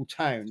local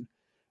town.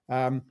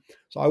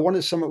 So I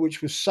wanted something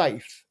which was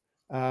safe.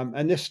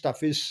 And this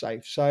stuff is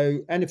safe. So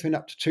anything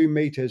up to 2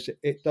 meters,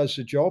 it does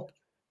the job.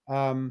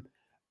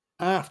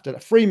 After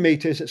 3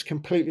 meters, it's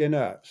completely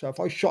inert. So if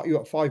I shot you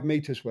at 5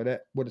 meters with it,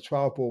 with a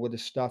 12 bore with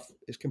this stuff,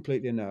 it's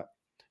completely inert.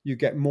 You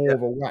get more yeah.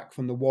 of a whack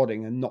from the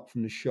wadding and not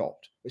from the shot.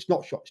 It's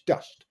not shot, it's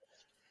dust.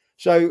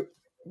 So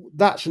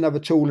that's another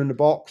tool in the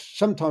box.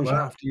 Sometimes you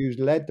Wow. have to use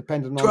lead,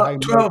 depending on how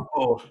 12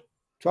 ball.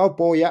 12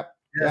 bore, yep.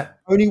 Yeah,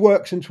 Only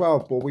works in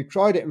 12 bore. We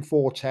tried it in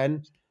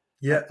 410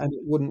 yeah, and it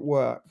wouldn't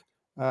work.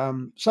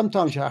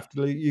 Sometimes you have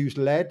to use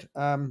lead,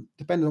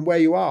 depending on where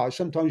you are.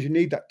 Sometimes you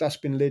need that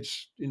dustbin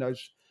lid's, yeah,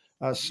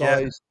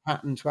 size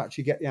pattern to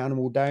actually get the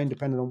animal down,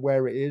 depending on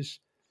where it is.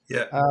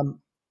 yeah,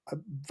 I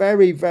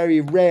very, very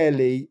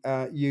rarely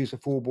use a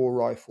full bore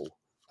rifle.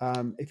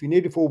 If you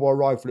need a full bore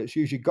rifle, it's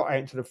usually got out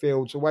into the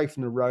fields, away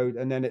from the road,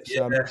 and then it's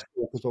yeah,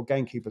 Stalkers or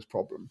Gamekeeper's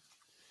problem.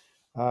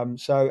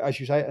 So, as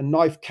you say, a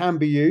knife can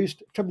be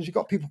used. Trouble is, you've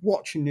got people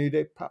watching you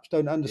that perhaps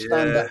don't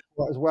understand that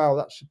as well.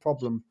 That's the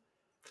problem.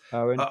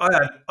 Owen.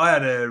 I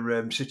had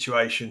a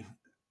situation.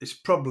 It's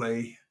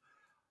probably,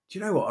 do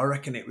you know what? I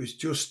reckon it was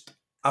just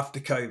after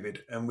COVID,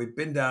 and we'd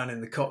been down in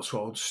the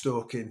Cotswolds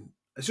stalking.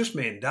 It's just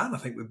me and Dan. I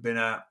think we've been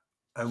out,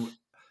 and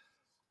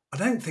I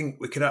don't think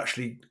we could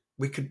actually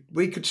we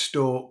could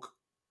stalk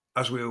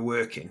as we were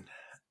working,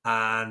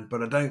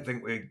 but I don't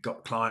think we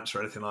got clients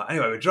or anything like that.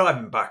 Anyway, we're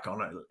driving back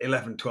on at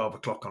 11, 12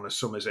 o'clock on a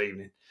summer's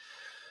evening,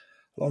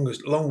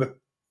 longer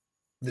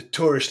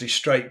notoriously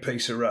straight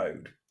piece of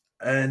road,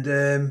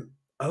 and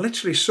I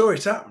literally saw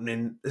it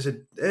happening. There's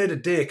a herd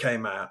of deer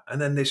came out, and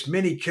then this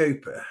Mini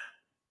Cooper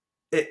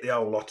hit the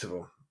whole lot of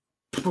them.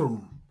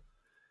 Boom!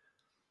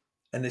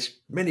 And this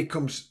Mini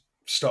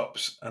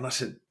stops, and I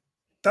said,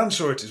 Dan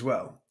saw it as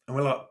well, and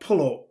we're like,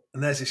 pull up,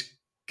 and there's this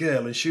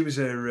girl, and she was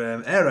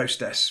her air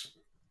hostess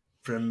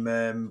from,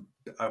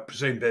 I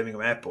presume,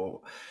 Birmingham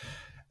Airport,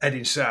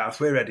 heading south.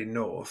 We're heading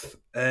north,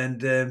 and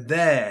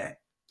there,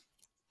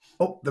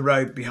 up the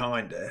road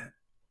behind her,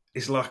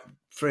 is like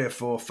 3 or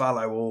 4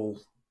 fallow, all,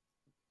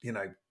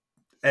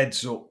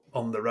 heads up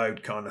on the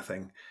road kind of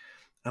thing.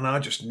 And I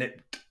just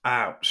nipped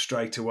out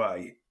straight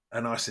away,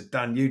 and I said,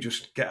 Dan, you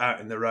just get out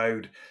in the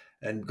road,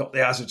 and got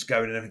the hazards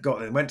going,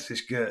 and went to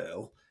this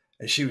girl,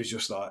 and she was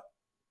just like,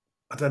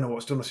 I don't know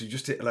what's done. I said,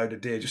 just hit a load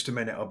of deer, just a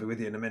minute, I'll be with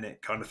you in a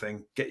minute, kind of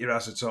thing. Get your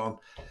hazards on,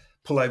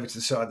 pull over to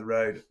the side of the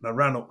road. And I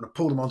ran up and I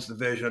pulled them onto the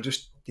version. I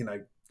just,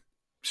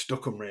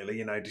 stuck them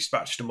really,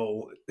 dispatched them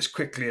all as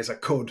quickly as I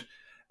could.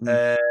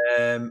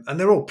 And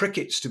they're all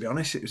prickets, to be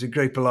honest. It was a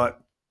group of like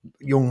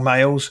young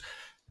males.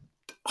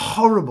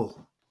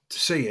 Horrible to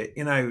see it,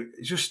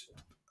 it's just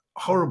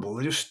horrible.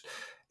 They just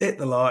hit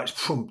the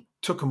lights, boom,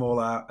 took them all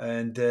out,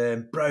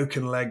 and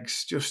broken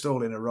legs, just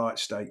all in a right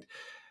state.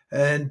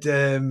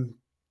 And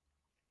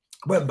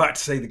went back to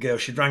see the girl.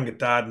 She'd rang her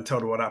dad and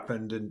told her what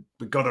happened, and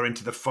we got her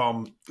into the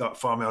farmyard,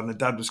 and her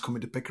dad was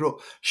coming to pick her up.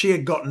 She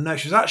had gotten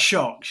she was that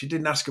shocked. She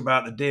didn't ask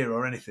about the deer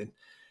or anything.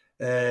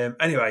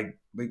 Anyway,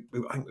 I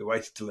think we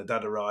waited till the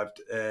dad arrived,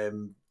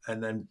 and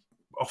then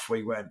off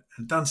we went.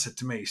 And Dan said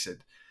to me, he said,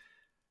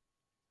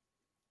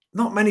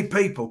 not many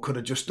people could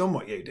have just done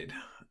what you did.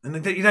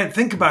 And you don't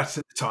think about it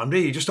at the time, do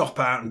you? You just hop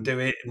out and do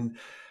it. And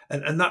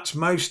that's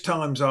most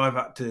times I've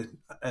had to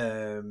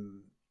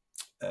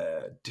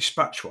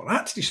dispatch one. I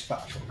had to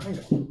dispatch one. Hang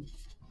on.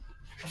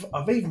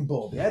 I've even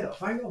bored the head off.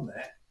 Hang on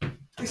there.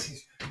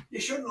 You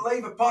shouldn't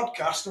leave a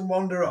podcast and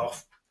wander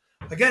off.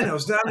 Again, I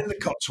was down in the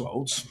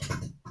Cotswolds.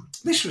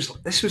 This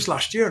was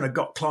last year, and I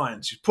got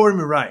clients. It was pouring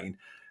with rain,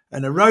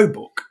 and a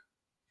Roebuck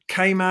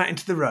came out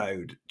into the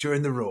road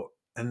during the rut,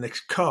 and the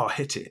car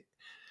hit it.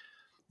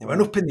 It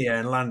went up in the air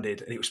and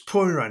landed, and it was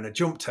pouring rain. I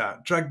jumped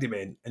out, dragged him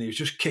in, and he was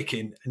just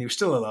kicking, and he was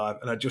still alive,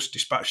 and I just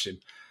dispatched him.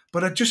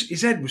 But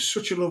his head was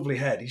such a lovely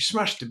head. He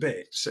smashed to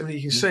bits. I mean,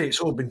 you can see it's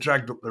all been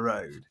dragged up the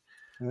road.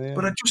 Yeah.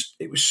 But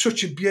it was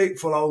such a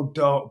beautiful old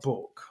dark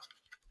book.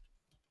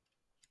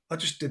 I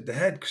just did the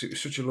head because it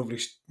was such a lovely,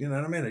 you know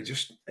what I mean?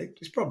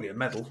 It's probably a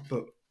medal,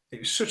 but it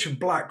was such a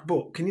black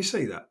book. Can you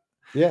see that?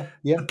 Yeah,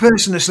 yeah. The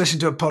person that's listening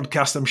to a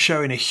podcast, I'm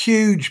showing a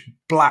huge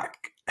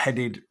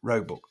black-headed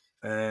Roebuck,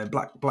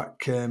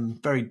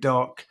 very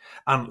dark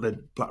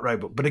antlered black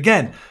Roebuck. But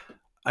again,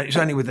 it's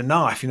only with a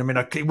knife.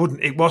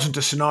 It wasn't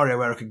a scenario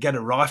where I could get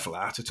a rifle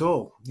out at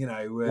all.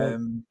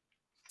 And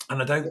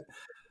I don't.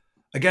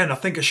 Again, I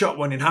think I shot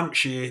one in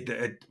Hampshire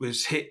that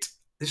was hit.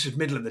 This was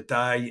middle of the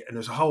day, and there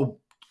was a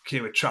whole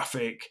queue of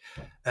traffic,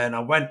 and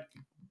I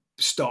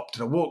stopped,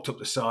 and I walked up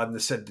the side, and they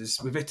said,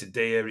 "We've hit a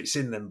deer. It's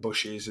in them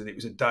bushes," and it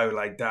was a doe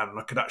laid down, and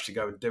I could actually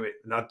go and do it.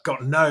 And I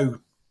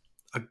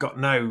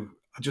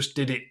just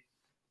did it.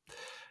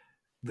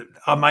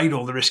 I made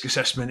all the risk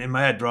assessment in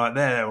my head right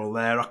there, all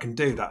there. I can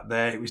do that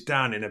there. It was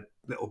down in a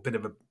little bit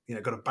of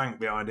got a bank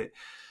behind it.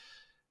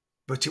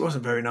 But it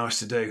wasn't very nice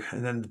to do.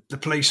 And then the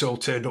police all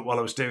turned up while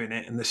I was doing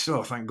it, and they said,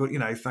 "Oh, thank you."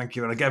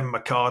 And I gave them my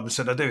card and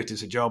said, "I do it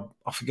as a job."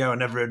 Off you go. I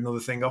never heard another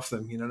thing off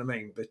them. You know what I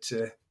mean? But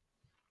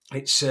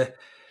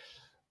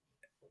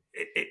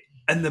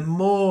and the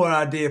more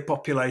our deer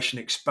population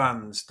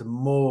expands, the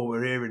more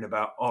we're hearing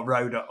about our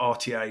road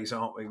RTAs,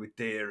 aren't we, with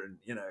deer? And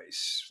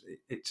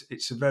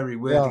it's a very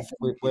worthy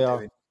thing we are.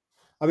 Doing.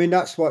 I mean,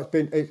 that's what's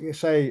been.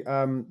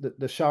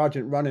 The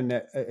sergeant running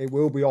it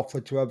will be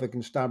offered to other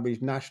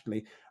constabularies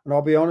nationally. And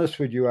I'll be honest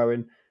with you,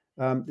 Owen,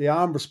 the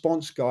armed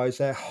response guys,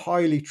 they're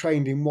highly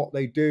trained in what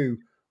they do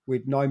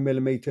with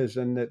 9mm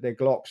and their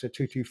Glocks, their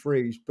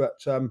 223s.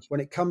 But when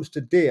it comes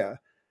to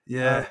deer,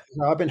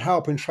 I've been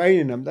helping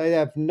training them. They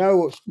have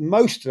most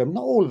of them,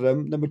 not all of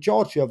them, the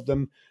majority of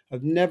them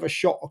have never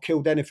shot or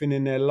killed anything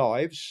in their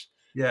lives.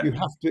 Yeah. You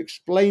have to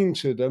explain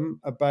to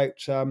them about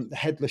the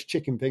headless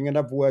chicken thing. In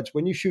other words,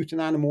 when you shoot an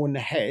animal in the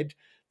head,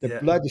 the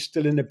blood is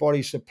still in the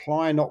body,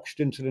 supplying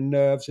oxygen to the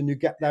nerves, and you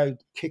get those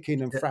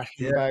kicking and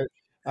thrashing about.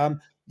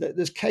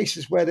 There's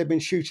cases where they've been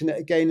shooting it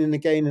again and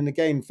again and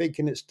again,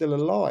 thinking it's still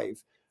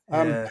alive.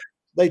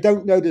 They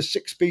don't know there's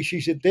 6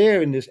 species of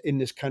deer in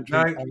this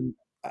country,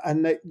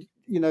 and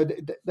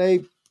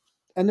they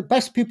and the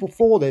best people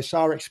for this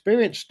are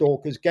experienced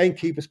stalkers,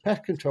 gamekeepers,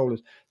 pest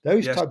controllers,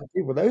 those Yes. type of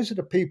people. Those are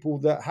the people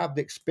that have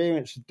the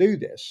experience to do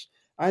this.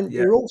 And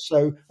Yeah. you're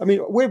also, I mean,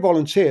 we're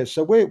volunteers,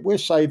 so we're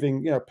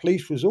saving,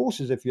 police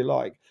resources, if you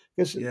like,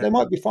 because Yeah. there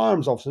might be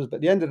firearms officers, but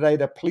at the end of the day,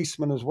 they're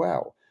policemen as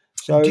well.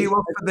 And do So you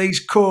offer these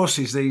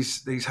courses,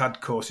 these HUD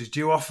courses? Do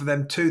you offer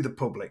them to the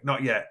public?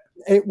 Not yet.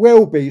 it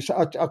will be.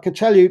 So I can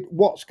tell you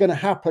what's going to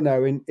happen,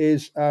 Owen,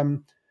 is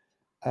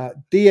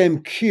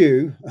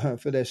DMQ,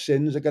 for their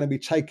sins, are going to be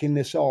taking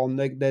this on.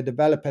 They're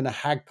developing a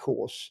HAG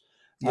course,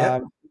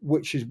 Yeah.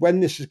 which is when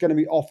this is going to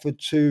be offered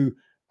to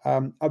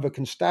other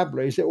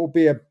constabularies. It will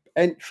be a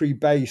entry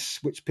base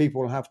which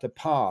people will have to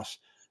pass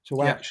to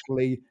Yeah.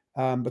 actually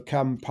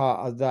become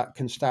part of that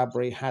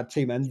constabulary HAD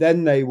team, and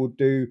then they will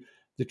do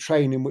the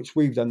training which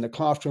we've done, the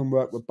classroom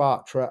work with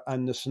Bartra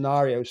and the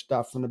scenario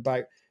stuff, and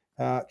about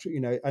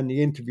and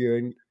the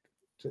interviewing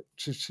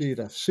to see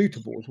they're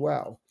suitable as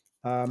well.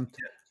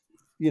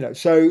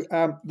 So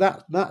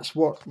that's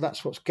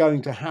what's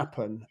going to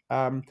happen.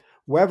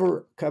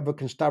 Whether other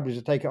constabularies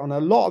will take it on, a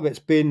lot of it's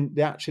been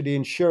the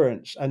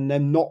insurance and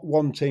them not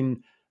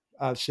wanting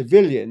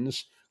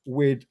civilians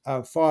with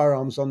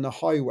firearms on the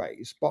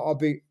highways. But I'll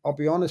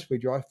be honest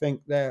with you, I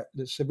think the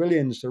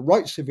civilians, the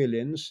right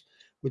civilians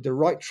with the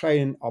right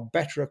training, are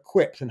better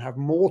equipped and have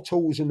more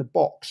tools in the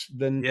box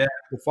than Yeah.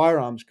 the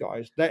firearms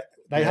guys. They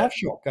Yeah. have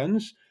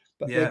shotguns,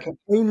 but they Yeah. can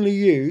only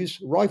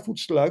use rifled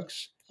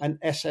slugs and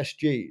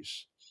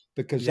SSGs,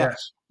 because Yeah.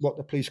 that's what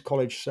the police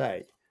college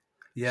say.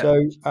 Yeah.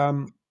 So,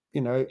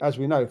 as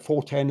we know,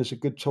 410 is a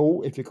good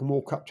tool if you can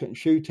walk up to it and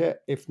shoot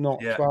it. If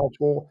not, Yeah.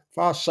 12-4,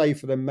 far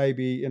safer than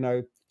maybe,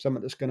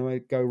 something that's going to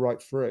go right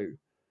through.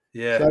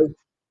 Yeah. So,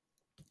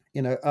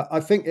 I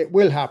think it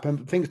will happen,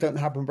 but things don't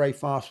happen very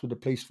fast with the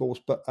police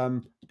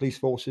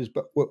forces,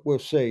 but we'll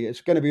see. It's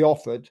going to be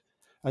offered,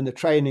 and the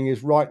training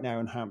is right now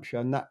in Hampshire,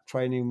 and that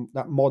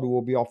model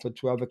will be offered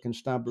to other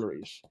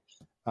constabularies.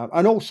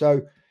 And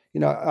also,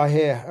 I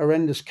hear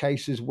horrendous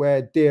cases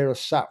where deer are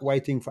sat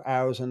waiting for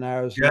hours and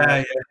hours and Yeah.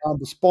 hours for the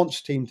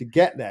response team to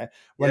get there,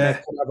 when they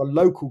Yeah. could have a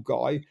local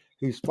guy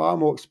who's far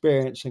more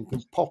experienced and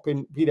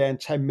can be there in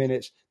 10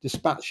 minutes,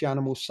 dispatch the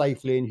animals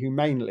safely and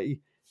humanely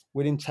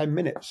within 10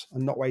 minutes,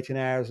 and not waiting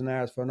hours and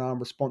hours for an armed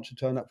response to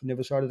turn up from the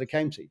other side of the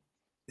county.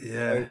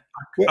 Yeah.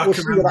 So I we'll can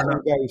see where that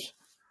remember one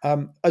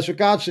goes. As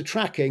regards to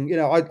tracking,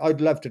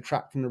 I'd love to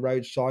track from the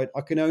roadside.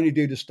 I can only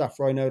do the stuff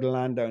where I know the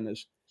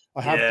landowners.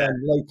 I have Yeah. done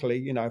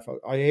locally. If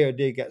I hear a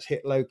deer gets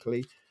hit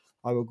locally,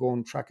 I will go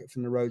and track it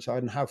from the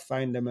roadside, and have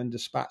found them and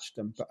dispatched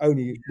them, but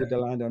only with the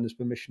landowner's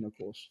permission, of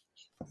course.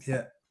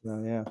 Yeah.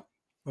 Yeah.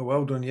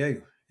 Well done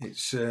you.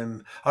 It's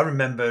I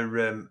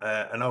remember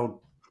an old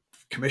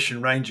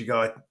commission ranger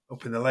guy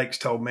up in the lakes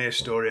told me a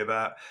story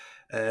about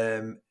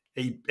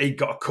he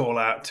got a call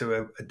out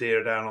to a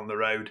deer down on the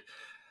road,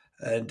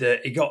 and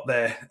he got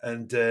there,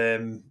 and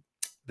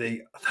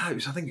I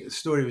think the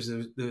story was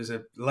there was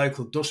a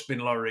local dustbin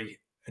lorry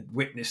had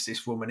witnessed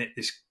this woman hit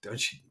this, and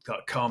she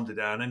got calmed her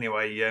down.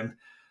 Anyway,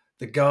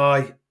 the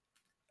guy,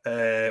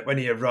 when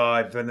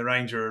the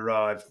ranger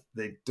arrived,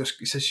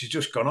 he says she's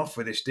just gone off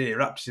with this deer,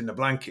 wrapped it in a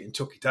blanket and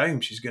took it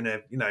home. She's going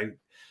to,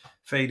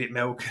 feed it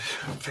milk.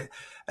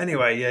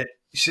 Anyway,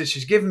 he says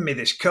she's given me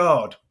this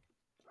card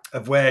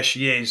of where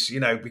she is,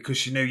 because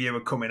she knew you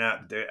were coming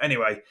out to do it.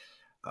 Anyway,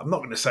 I'm not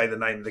going to say the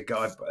name of the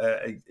guy,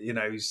 but,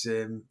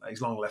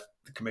 he's long left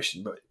the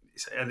commission, but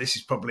this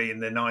is probably in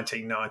the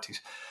 1990s.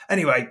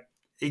 Anyway,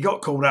 he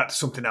got called out to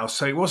something else.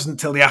 So it wasn't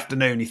until the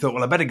afternoon he thought,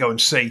 well, I better go and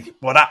see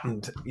what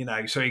happened,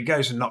 So he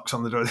goes and knocks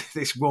on the door of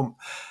this woman,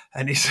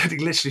 and he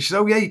literally said,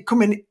 oh, yeah, you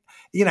come in,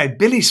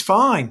 Billy's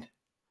fine.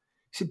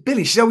 He said,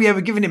 Billy? She said, oh, yeah,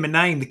 we're giving him a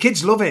name. The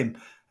kids love him.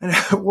 And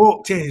I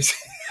walked in.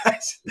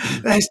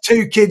 There's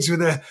two kids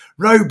with a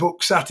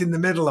Roebuck sat in the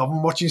middle of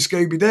them watching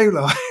Scooby-Doo.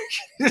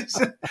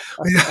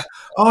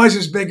 Eyes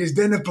as big as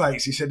dinner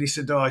plates. He said,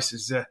 oh,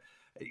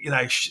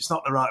 it's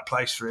not the right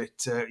place for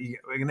it.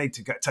 We need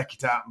to take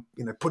it out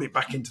and, put it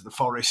back into the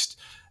forest.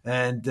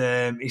 And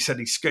he said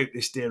he scooped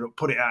this deer up,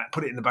 put it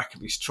in the back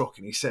of his truck,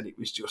 and he said it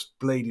was just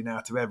bleeding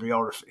out of every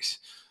orifice.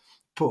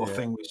 Poor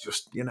thing was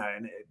just,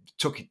 and it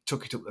took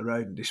it up the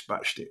road and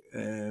dispatched it.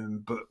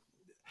 But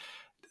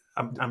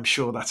I'm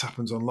sure that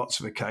happens on lots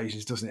of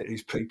occasions, doesn't it?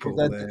 These people.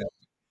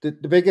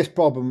 The biggest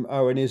problem,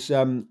 Owen, is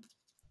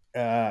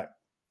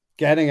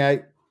getting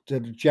out to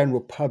the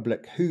general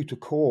public who to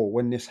call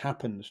when this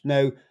happens.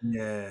 Now,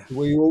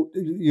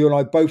 you and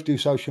I both do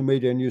social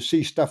media, and you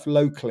see stuff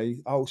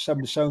locally. Oh,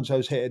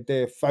 so-and-so's hit a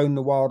deer. Phone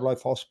the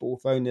wildlife hospital.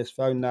 Phone this.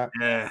 Phone that.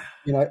 Yeah.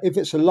 If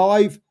it's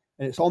alive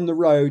and it's on the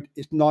road,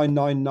 it's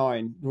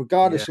 999,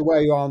 regardless of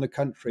where you are in the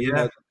country.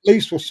 Yeah. The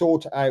police will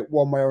sort it out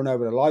one way or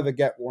another. They'll either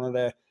get one of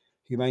their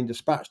humane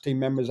dispatch team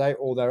members out,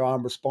 or their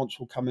armed response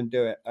will come and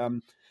do it.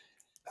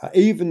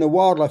 Even the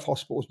wildlife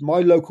hospitals, my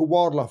local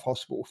wildlife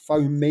hospital,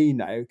 phone me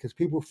now, because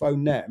people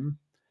phone them,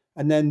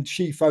 and then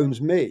she phones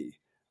me,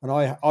 and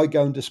I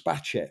go and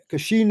dispatch it,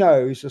 because she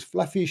knows, as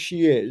fluffy as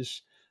she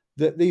is,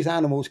 that these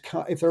animals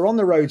can't, if they're on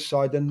the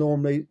roadside, then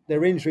normally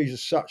their injuries are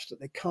such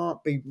that they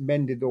can't be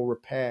mended or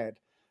repaired.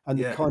 And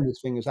the Yeah.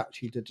 kindest thing is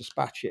actually to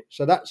dispatch it.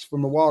 So that's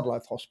from the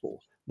wildlife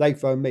hospital. They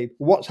phone me.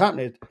 What's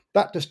happening?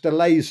 That just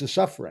delays the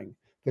suffering,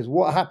 because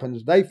what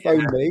happens? They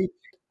phone me.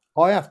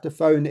 I have to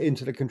phone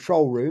into the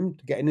control room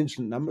to get an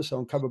incident number, so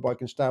I'm covered by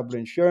constabulary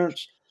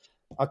insurance.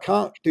 I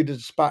can't do the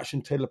dispatch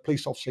until a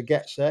police officer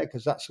gets there,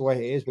 because that's the way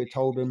it is. We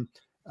told them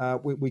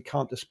we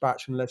can't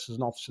dispatch unless there's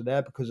an officer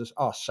there, because it's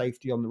our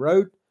safety on the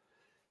road.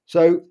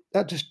 So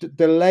that just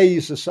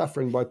delays the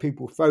suffering by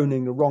people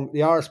phoning the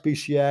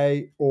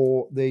RSPCA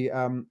or the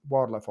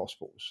wildlife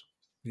hospitals.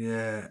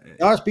 Yeah.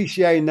 The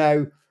RSPCA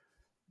now,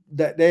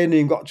 that they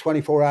only got a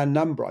 24-hour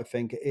number. I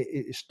think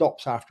it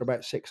stops after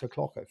about 6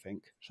 o'clock, I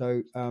think.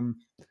 So,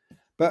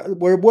 but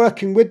we're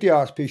working with the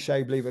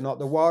RSPCA, believe it or not,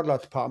 the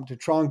wildlife department, to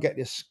try and get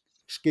this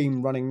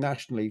scheme running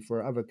nationally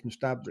for other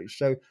constabularies.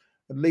 So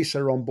at least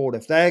they're on board.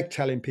 If they're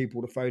telling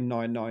people to phone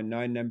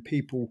 999, then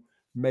people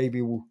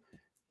maybe will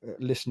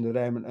listen to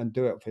them and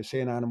do it. If they see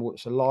an animal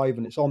that's alive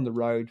and it's on the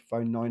road,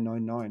 phone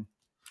 999.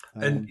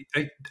 And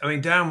I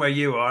mean, down where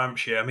you are,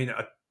 Hampshire, I mean,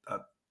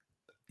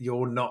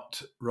 you're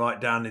not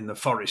right down in the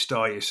forest,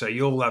 are you? So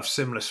you'll have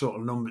similar sort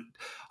of numbers.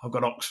 I've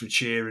got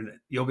Oxfordshire, and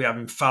you'll be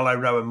having Fallow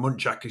Row and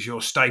Muntjac as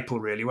your staple,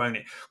 really, won't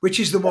it? Which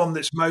is the one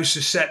that's most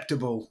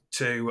susceptible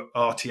to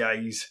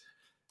RTAs?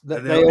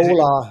 They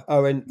all are,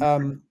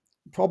 Owen.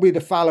 Probably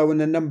the fallow and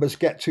the numbers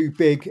get too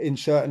big in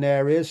certain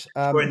areas.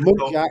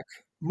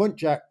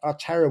 Muntjac are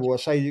terrible. I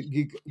say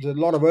there's a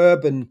lot of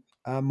urban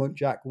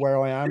Muntjac where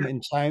I am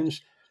in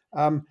towns,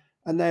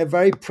 and they're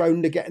very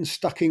prone to getting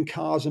stuck in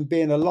cars and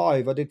being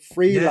alive. I did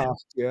 3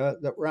 last year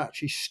that were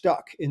actually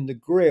stuck in the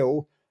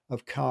grill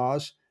of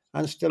cars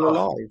and still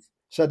alive.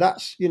 So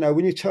that's,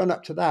 when you turn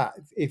up to that,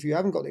 if you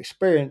haven't got the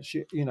experience,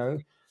 you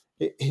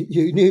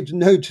need to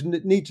know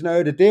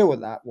how to deal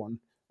with that one.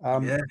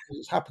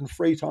 It's happened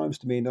 3 times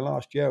to me in the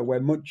last year,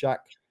 where Muntjac,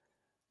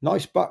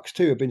 nice bucks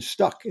too, have been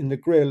stuck in the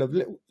grill of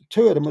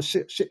 2 of them are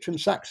Citroen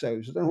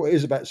Saxos. I don't know what it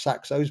is about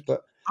Saxos,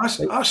 but I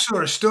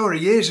saw a story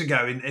years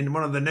ago in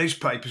one of the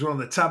newspapers, one of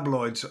the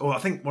tabloids, or I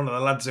think one of the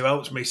lads who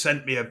helped me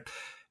sent me it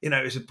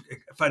was a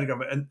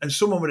photograph, and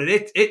someone would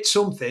have hit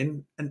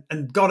something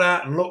and got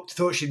out and looked,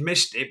 thought she'd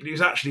missed it, but he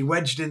was actually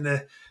wedged in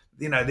the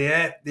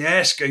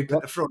air scoop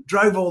at the front,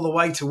 drove all the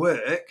way to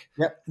work,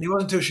 and it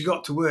wasn't until she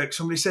got to work,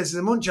 somebody says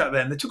there's a Muntjac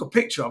there, and they took a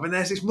picture of it, and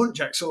there's this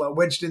Muntjac sort of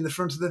wedged in the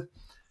front of the...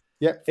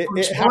 Yeah,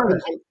 it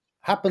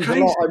happens a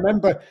lot. I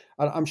remember,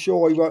 and I'm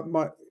sure he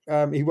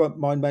won't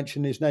mind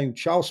mentioning his name,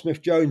 Charles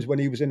Smith-Jones, when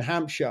he was in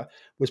Hampshire,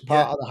 was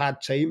part of the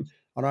HAD team,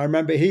 and I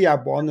remember he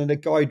had one, and the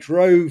guy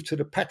drove to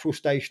the petrol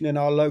station in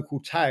our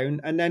local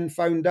town and then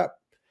phoned up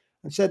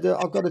and said that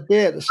I've got a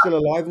deer that's still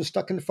alive and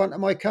stuck in the front of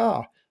my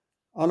car.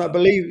 And I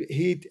believe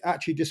he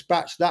actually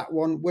dispatched that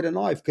one with a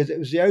knife, because it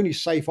was the only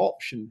safe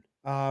option.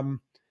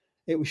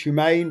 It was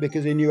humane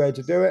because he knew how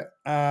to do it.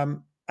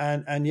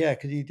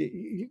 Because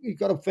you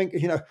got to think,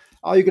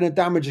 are you going to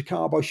damage a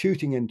car by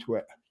shooting into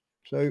it?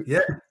 So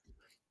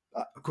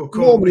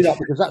normally not,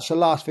 because that's the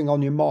last thing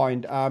on your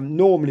mind.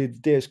 Normally the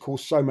deers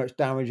cause so much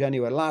damage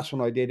anyway. Last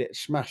one I did, it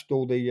smashed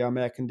all the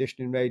air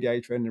conditioning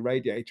radiator and the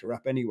radiator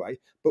up anyway,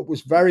 but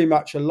was very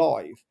much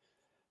alive.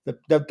 The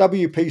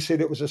WP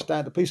said it was a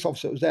standard. Police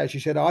officer that was there,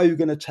 she said, "Are you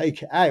going to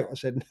take it out?" I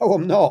said, "No,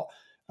 I'm not."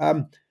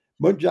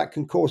 Muntjac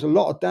can cause a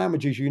lot of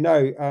damage, as you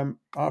know.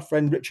 Our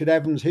friend Richard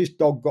Evans, his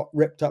dog got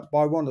ripped up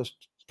by one, a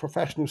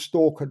professional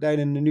stalker down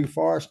in the New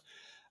Forest.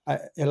 A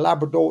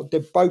Labrador,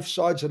 both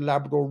sides of the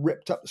Labrador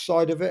ripped up the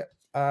side of it.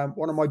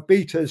 One of my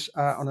beaters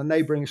on a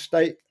neighbouring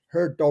estate,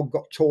 her dog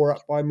got tore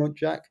up by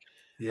Muntjac.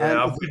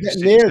 Yeah, and if you get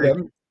near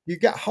them, you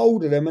get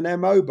hold of them and they're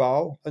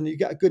mobile, and you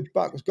get a good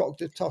buck that's got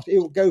to tough, it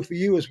will go for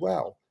you as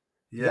well.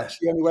 Yeah. That's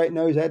the only way it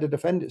knows how to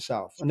defend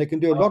itself, and they can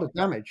do a lot of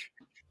damage.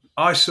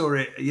 I saw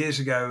it years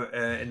ago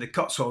in the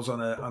Cotswolds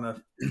on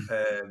a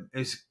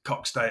his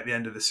Cox Day at the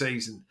end of the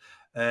season,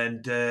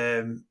 and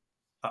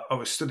I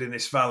was stood in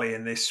this valley,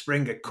 and this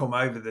spring had come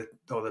over the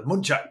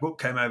Muntjac buck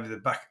came over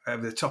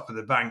the top of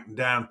the bank and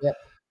down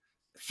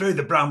through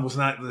the brambles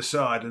and out to the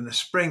side, and the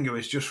springer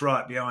was just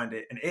right behind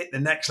it, and it hit the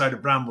next load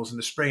of brambles, and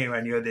the springer,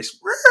 and you heard this,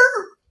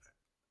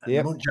 and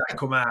the Muntjac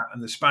come out,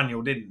 and the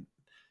spaniel didn't.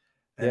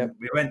 And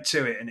we went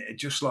to it, and it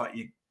just like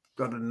you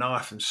got a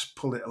knife and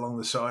pulled it along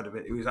the side of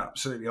it. It was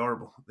absolutely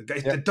horrible.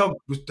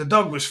 The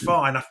dog was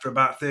fine after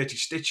about 30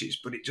 stitches,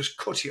 but it just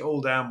cut it all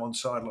down one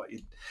side like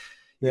you'd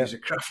use a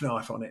craft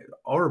knife on it.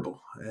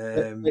 Horrible.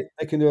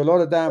 They can do a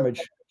lot of damage.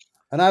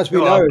 And as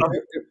we know,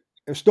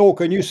 if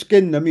stalker and you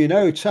skin them,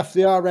 tough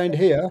they are around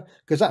here,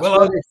 because that's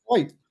where they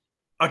fight.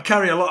 I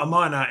carry a lot of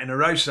mine out in a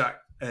row sack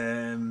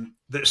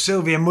that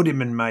Sylvia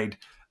Muddyman made,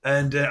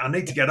 and I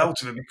need to get hold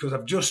of it, because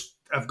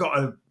I've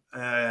got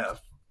I've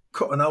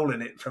cut an hole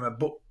in it from a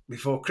buck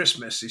before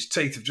Christmas. His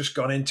teeth have just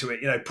gone into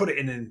it, put it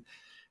in, and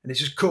it's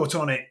just caught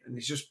on it, and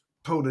he's just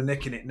pulled a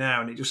nick in it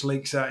now, and it just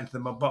leaks out into the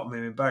bottom of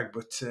my bag.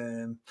 But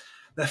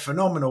they're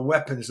phenomenal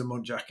weapons, the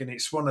Muntjac, and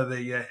it's one of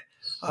the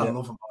I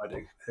love them. I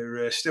do.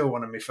 They're still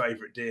one of my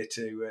favourite deer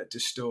to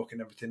stalk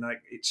and everything.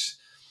 Like it's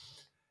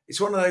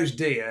one of those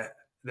deer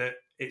that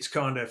it's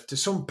kind of, to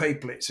some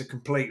people, it's a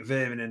complete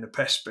vermin and a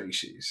pest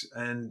species,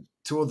 and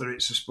to other,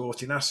 it's a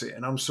sporting asset.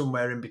 And I'm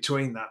somewhere in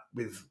between that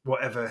with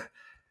whatever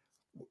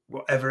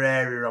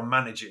area I'm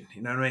managing.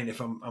 You know what I mean?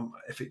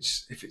 If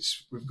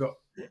it's we've got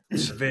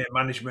severe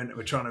management and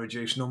we're trying to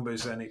reduce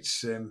numbers, then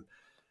it's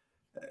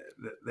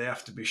they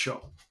have to be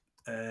shot.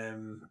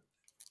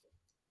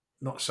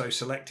 Not so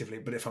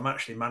selectively, but if I'm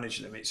actually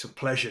managing them, it's a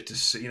pleasure to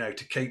see,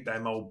 to keep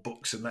them old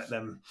books and let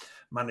them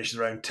manage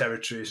their own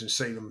territories and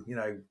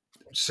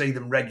see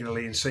them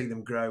regularly and see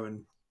them grow.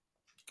 And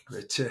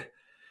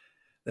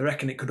they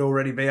reckon it could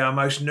already be our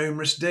most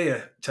numerous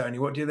deer. Tony,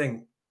 what do you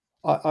think?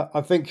 I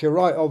think you're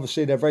right.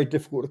 Obviously, they're very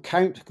difficult to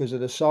count because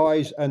of the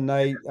size, and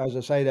they, as I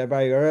say, they're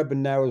very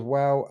urban now as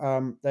well.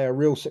 They're a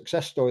real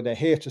success story. They're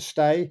here to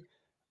stay.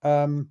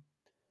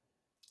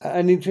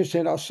 And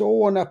interesting, I saw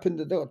one up in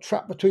the little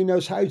trap between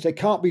those houses. They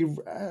can't be,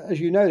 as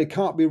you know, they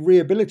can't be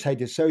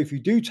rehabilitated. So if you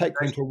do take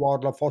one to a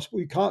wildlife hospital,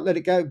 you can't let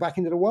it go back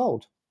into the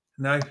wild.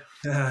 No.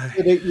 You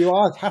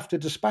have to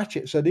dispatch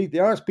it. So the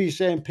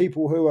RSPCA and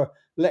people who are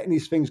letting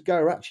these things go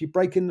are actually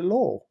breaking the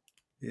law.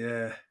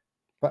 Yeah.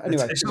 But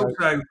anyway, it's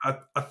also,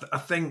 I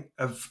think,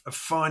 of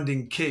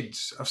finding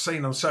kids. I've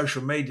seen on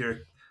social media,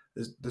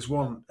 there's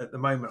one at the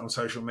moment on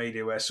social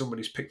media where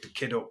somebody's picked a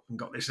kid up and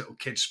got this little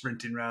kid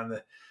sprinting around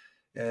the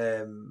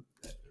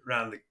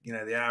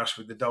house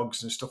with the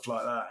dogs and stuff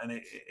like that.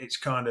 And it's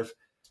kind of,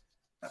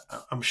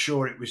 I'm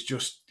sure it was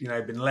just,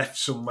 been left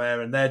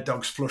somewhere and their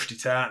dogs flushed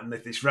it out and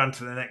this ran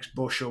to the next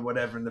bush or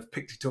whatever, and they've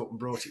picked it up and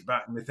brought it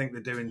back, and they think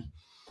they're doing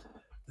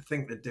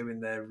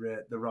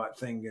the right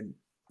thing. And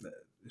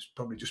it's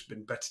probably just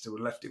been better to have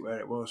left it where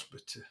it was.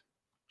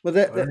 But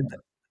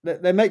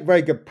they make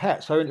very good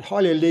pets. So it's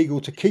highly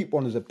illegal to keep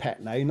one as a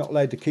pet now. You're not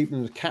allowed to keep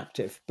them as a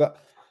captive. But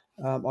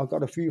I've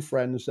got a few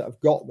friends that have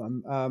got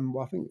them.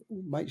 I think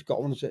mate's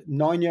got one that's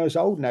 9 years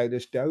old now.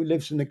 This doe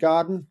lives in the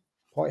garden,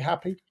 quite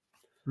happy.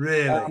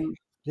 Really?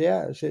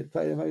 Yeah. So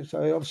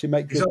they obviously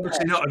make. He's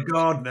obviously not a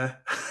gardener.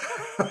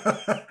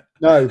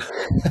 No.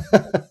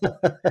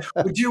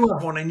 Would you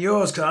have one in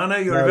yours? Because I know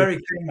you're a very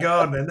keen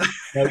gardener.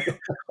 No.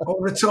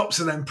 All the tops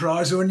of them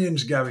prize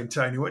onions going,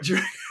 Tony. What do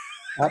you?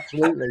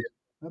 Absolutely.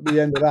 That'd be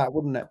the end of that,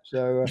 wouldn't it?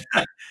 So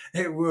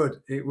it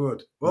would.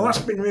 Well, that's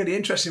been really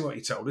interesting what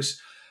you told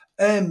us.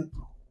 I've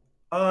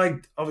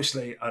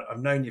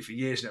known you for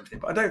years and everything,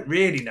 but I don't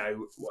really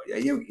know.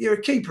 You're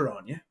a keeper,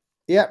 aren't you?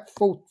 Yeah,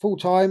 full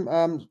time.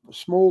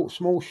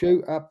 Small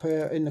shoot up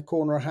in the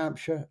corner of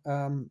Hampshire.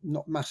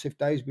 Not massive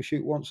days. We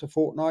shoot once a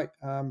fortnight.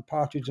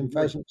 Partridge and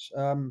pheasants.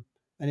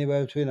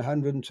 Anywhere between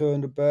 100 and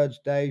 200 birds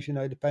days.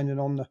 Depending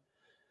on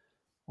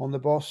the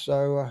boss.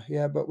 So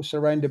but we're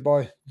surrounded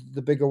by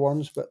the bigger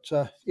ones. But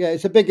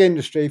it's a big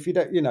industry. If you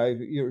don't,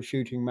 you're a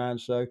shooting man.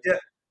 So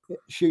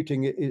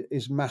shooting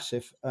is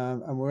massive,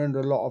 and we're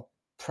under a lot of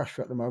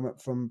pressure at the moment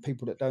from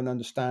people that don't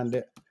understand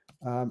it.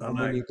 And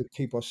we need to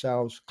keep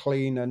ourselves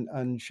clean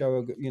and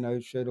show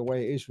the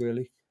way it is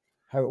really.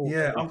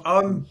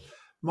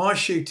 My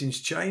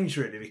shooting's changed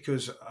really,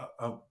 because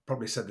I've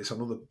probably said this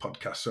on other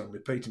podcasts, so I'm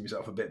repeating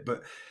myself a bit,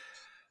 but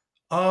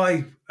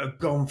I have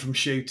gone from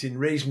shooting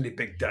reasonably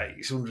big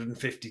days,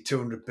 150,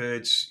 200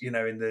 birds, in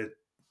the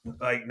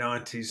late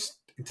 90s,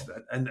 into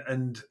that,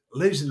 and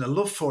losing the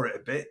love for it a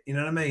bit. You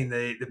know what I mean?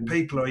 The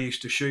people I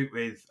used to shoot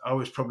with, I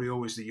was probably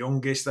always the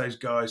youngest. Those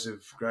guys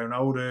have grown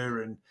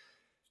older and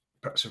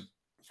perhaps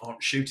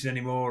aren't shooting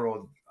anymore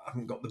or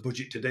haven't got the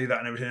budget to do that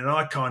and everything. And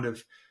I kind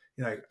of,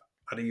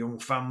 had a young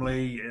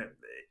family.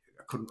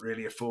 I couldn't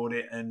really afford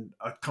it. And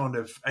I kind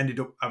of ended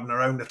up having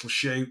our own little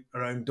shoot,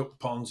 our own duck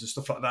ponds and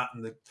stuff like that.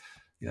 And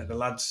the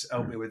lads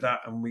helped me with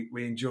that, and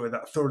we enjoy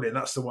that thoroughly. And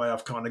that's the way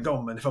I've kind of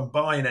gone. And if I'm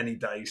buying any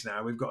days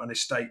now, we've got an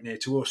estate near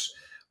to us.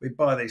 We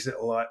buy these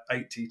little like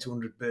 80 to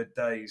 100 bird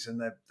days,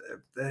 and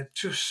they're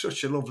just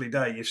such a lovely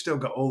day. You've still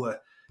got all the,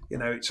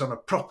 it's on a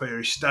proper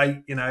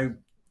estate,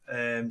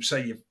 so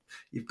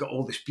you've got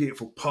all this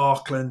beautiful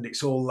parkland.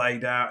 It's all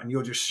laid out, and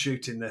you're just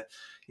shooting they're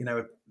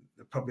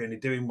probably only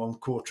doing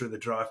 1/4 of the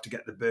drive to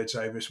get the birds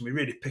over us. And we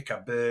really pick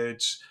our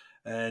birds,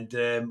 and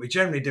we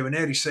generally do an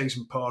early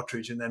season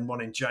partridge and then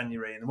one in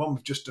January. And the one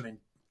we've just done,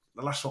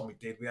 the last one we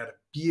did, we had a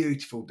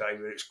beautiful day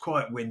where it was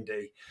quite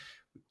windy.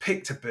 We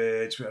picked the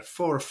birds. We had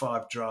 4 or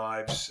 5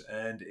 drives,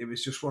 and it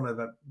was just one of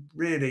the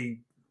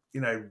really,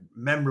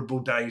 memorable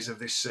days of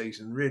this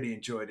season. Really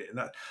enjoyed it,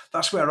 and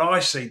that's where I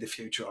see the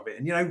future of it.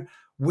 And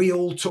we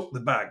all took the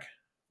bag.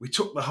 We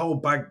took the whole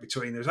bag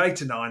between. There was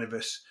 8 or 9 of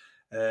us.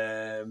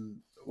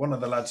 One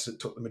of the lads that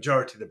took the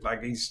majority of the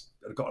bag, he's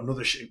got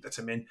another shoot that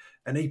I'm in,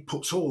 and he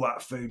puts all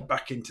that food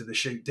back into the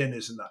shoot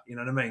dinners and that. You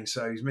know what I mean?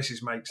 So his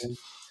missus makes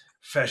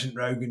pheasant,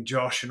 rogan,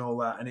 Josh, and all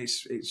that, and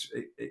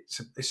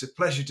it's a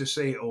pleasure to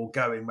see it all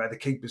going, where the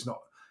keeper's not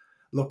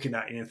looking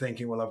at you and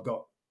thinking, well, I've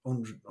got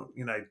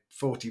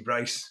 40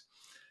 brace,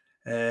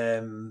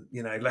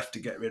 left to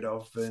get rid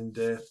of. And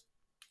do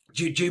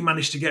you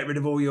manage to get rid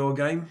of all your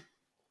game?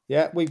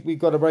 Yeah, we've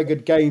got a very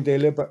good game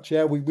dealer, but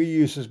we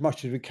use as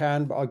much as we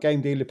can, but our game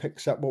dealer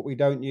picks up what we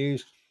don't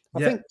use. I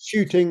think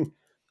shooting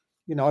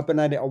you know, I've been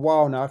at it a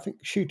while now. I think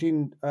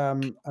shooting,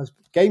 as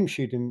game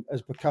shooting,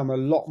 has become a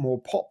lot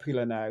more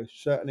popular now.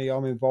 Certainly,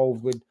 I'm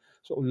involved with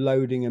sort of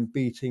loading and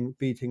beating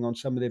on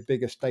some of the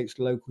big estates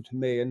local to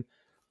me, and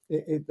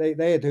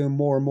they are doing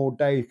more and more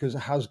days because it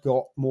has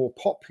got more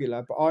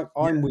popular. But Yeah,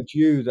 I'm with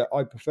you that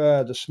I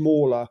prefer the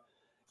smaller,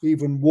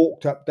 even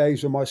walked up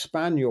days with my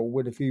spaniel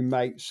with a few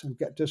mates and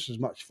get just as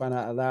much fun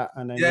out of that.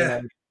 And then, you yeah,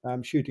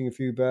 know, shooting a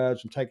few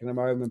birds and taking them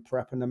home and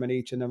prepping them and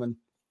eating them. And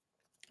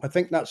I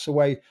think that's the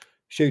way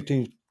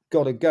shooting's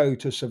got to go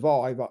to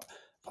survive.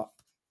 Uh,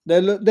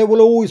 there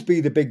will always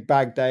be the big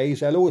bag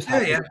days. They'll always yeah,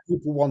 happen. yeah,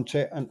 People want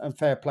it, and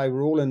fair play.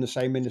 We're all in the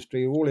same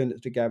industry. We're all in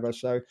it together.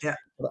 So, yeah,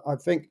 but I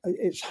think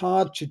it's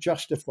hard to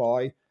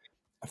justify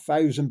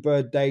 1,000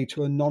 bird day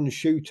to a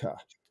non-shooter.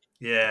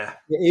 yeah.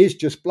 It is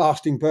just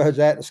blasting birds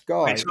out of the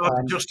It's sky.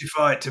 hard to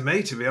justify it to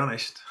me, to be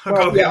honest. I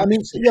Well, gotta be yeah, I mean,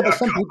 honest with yeah, you. but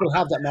some people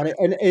have that money,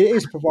 and it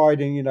is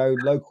providing, you know,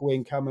 local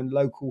income and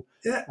local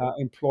Yeah,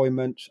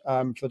 employment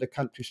for the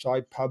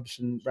countryside, pubs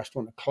and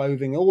restaurant and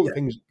clothing, all the yeah,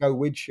 things that go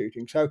with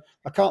shooting. So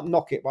I can't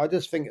knock it, but I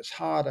just think it's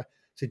harder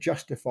to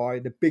justify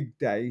the big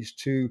days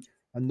to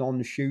a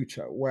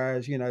non-shooter,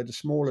 whereas, you know, the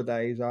smaller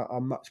days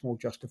are much more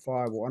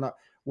justifiable. And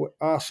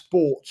our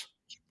sport,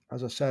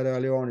 as I said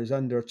earlier on, is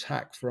under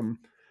attack from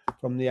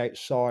the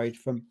outside,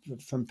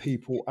 from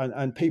people,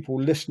 and people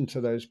listen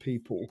to those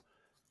people,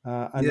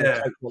 and they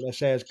yeah. take what they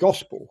say as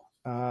gospel.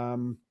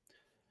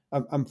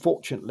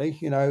 Unfortunately,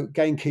 you know,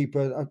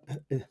 gamekeeper.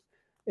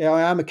 Yeah,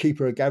 I am a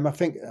keeper of game. I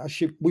think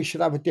we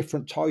should have a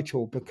different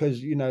title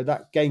because, you know,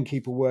 that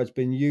gamekeeper word's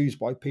been used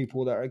by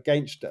people that are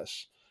against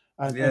us,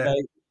 and Yeah,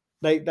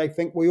 they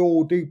think we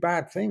all do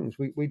bad things.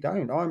 We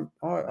don't.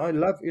 I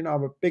love, you know,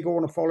 I'm a big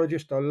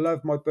ornithologist. I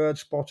love my bird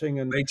spotting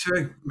and me too.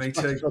 as Me much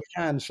as too.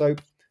 I can. So,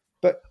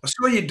 but I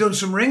saw you'd done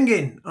some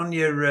ringing on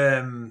your.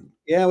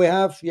 yeah, we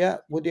have. Yeah,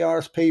 with the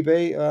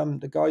RSPB,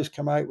 the guys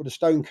come out with the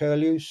stone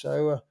curlews.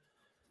 So, um,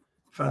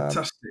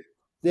 Fantastic.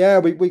 yeah,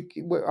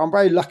 I'm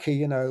very lucky,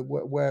 you know,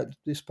 where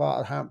this part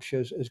of Hampshire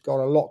has got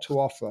a lot to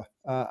offer.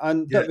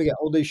 And Yeah, don't forget,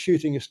 all these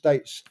shooting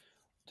estates,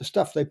 the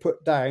stuff they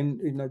put down,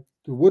 you know,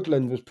 the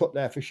woodland was put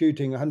there for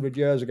shooting 100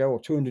 years ago or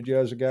 200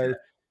 years ago,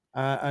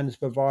 and it's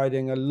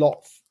providing a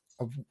lot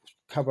of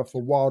cover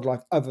for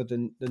wildlife other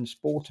than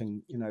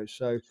sporting, you know.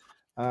 So,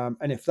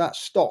 and if that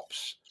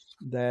stops,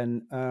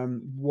 then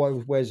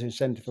where's the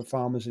incentive for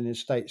farmers in the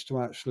estates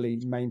to actually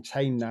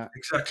maintain that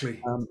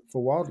exactly.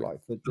 for wildlife?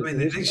 I There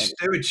mean, isn't any.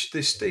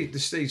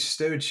 these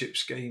stewardship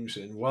schemes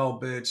and wild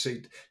bird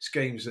seed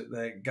schemes that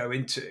they go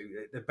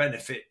into, they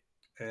benefit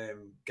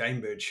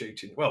game bird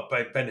shooting. Well,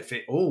 they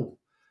benefit all.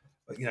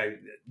 You know,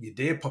 your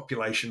deer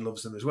population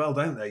loves them as well,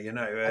 don't they? You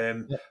know,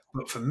 Yeah.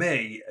 but for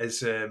me,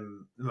 as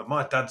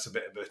my dad's a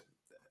bit of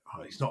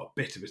a, he's not a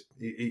bit of a,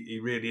 he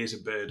really is a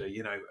birder,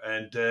 you know,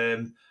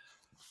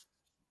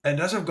 and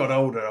as I've got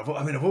older, I've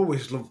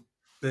always loved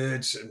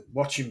birds and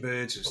watching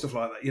birds and stuff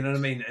like that. You know what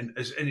I mean? And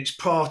it's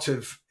part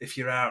of, if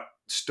you're out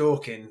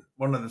stalking,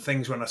 one of the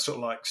things when I sort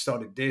of like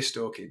started deer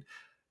stalking,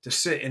 to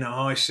sit in a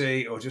high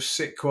seat or just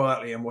sit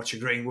quietly and watch a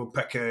green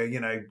woodpecker, you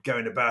know,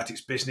 going about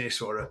its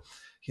business, or a,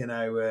 you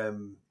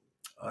know,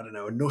 I don't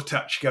know, a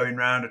nuthatch going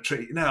round a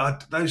tree. You know,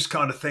 those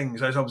kind of things,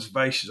 those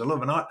observations I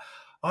love. And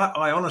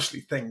I honestly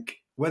think,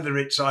 whether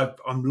it's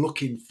I'm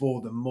looking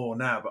for them more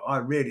now, but I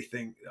really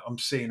think I'm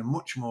seeing a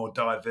much more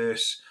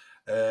diverse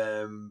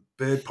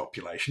bird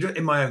population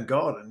in my own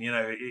garden. You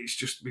know, it's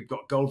just, we've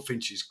got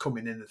goldfinches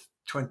coming in the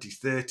 20s,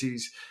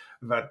 30s.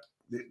 We've had,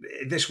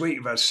 this week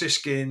we've had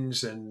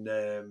siskins and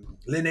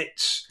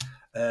linnets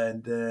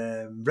and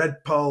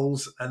red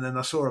poles, and then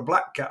I saw a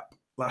blackcap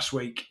last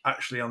week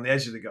actually on the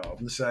edge of the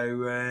garden.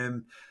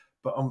 So,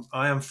 but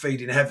I am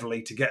feeding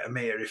heavily to get them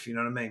here, if you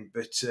know what I mean.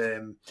 But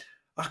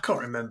I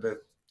can't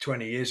remember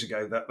 20 years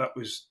ago that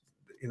was,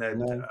 you know,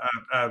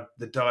 No,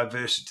 the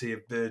diversity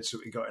of birds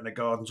that we got in the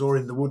gardens or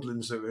in the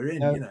woodlands that we're in,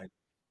 no. you know.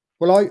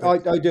 Well,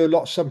 But I do a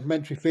lot of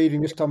supplementary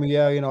feeding this time of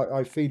year. You know,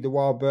 I feed the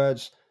wild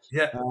birds.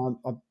 yeah, At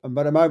the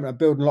moment, I'm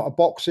building a lot of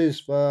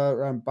boxes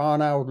for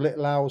barn owls,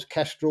 little owls,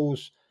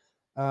 kestrels,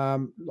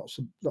 lots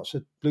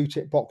of blue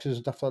tip boxes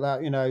and stuff like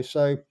that. You know,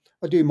 so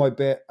I do my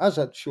bit, as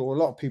I'm sure a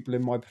lot of people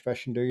in my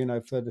profession do. You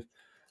know, for the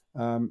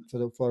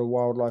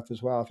wildlife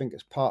as well. I think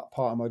it's part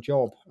of my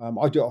job.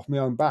 I do it off my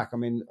own back. I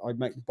mean, I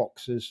make the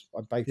boxes,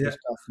 I bake the yeah.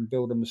 stuff and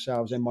build them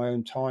myself in my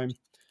own time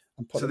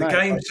and put So them the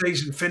out. game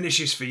season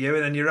finishes for you,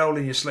 and then you're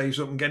rolling your sleeves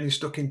up and getting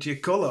stuck into your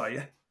cull, are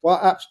you?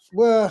 Well,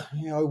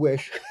 you know, I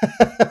wish.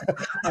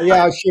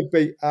 Yeah, I should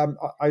be.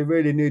 I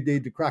really need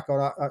to crack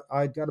on.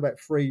 I got about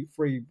three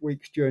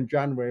weeks during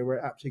January where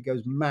it absolutely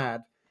goes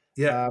mad.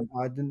 Yeah,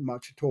 I didn't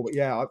much at all, but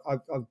yeah,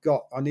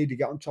 I need to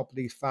get on top of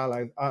these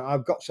fallow.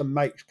 I've got some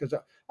mates because I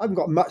haven't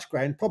got much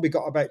ground. Probably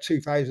got about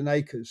 2,000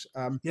 acres.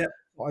 yeah.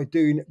 What I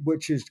do,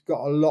 which has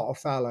got a lot of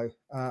fallow,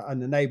 and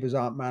the neighbours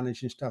aren't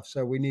managing stuff,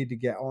 so we need to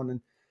get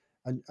on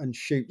and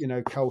shoot. You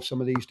know, cull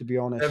some of these. To be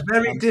They're honest,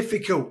 very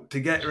difficult to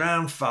get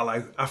around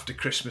fallow after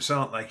Christmas,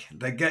 aren't they?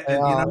 They get, they you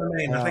know are. what I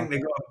mean? They I are. think they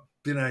got,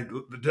 you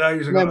know, the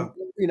does have And got then, a,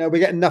 you know, we're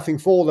getting nothing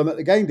for them at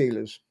the game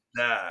dealers.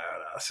 no,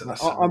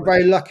 I'm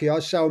very lucky. I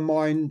sell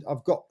mine.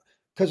 I've got,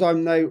 because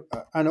I'm now,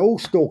 and all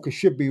stalkers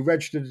should be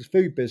registered as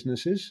food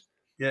businesses.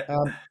 Yeah.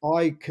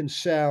 I can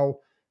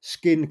sell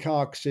skin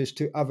carcasses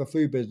to other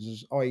food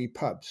businesses, i.e.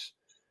 pubs.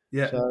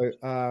 Yeah. So,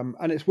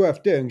 and it's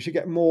worth doing. You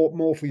get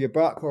more for your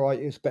buck. All right,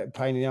 it's a bit of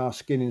pain in the arse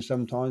skinning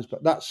sometimes,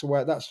 but that's the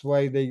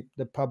way the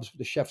pubs,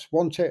 the chefs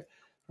want it.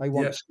 They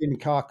want a skin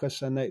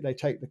carcass, and they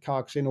take the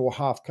carcass in or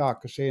half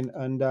carcass in,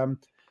 and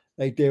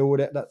they deal with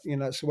it. That's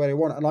the way they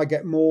want it. And I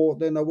get more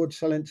than I would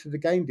selling to the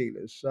game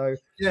dealers. So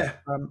yeah,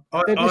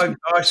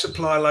 I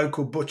supply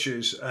local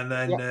butchers, and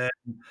then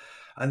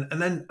and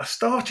then I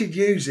started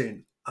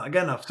using.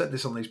 Again, I've said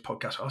this on these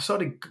podcasts. I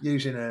started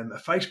using a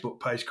Facebook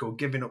page called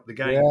 "Giving Up the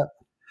Game." Yeah,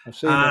 I've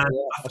seen it. Yeah.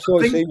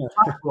 I think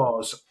that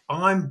was,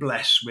 I'm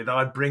blessed with.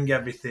 I bring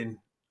everything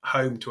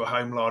home to a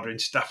home larder in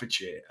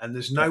Staffordshire, and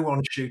there's no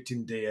one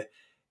shooting deer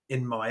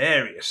in my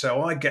area,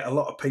 so I get a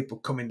lot of people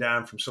coming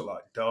down from sort of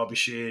like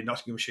Derbyshire,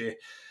 Nottinghamshire,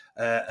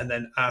 and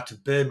then out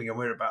of Birmingham.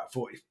 We're about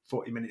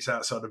 40 minutes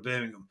outside of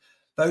Birmingham.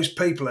 Those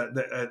people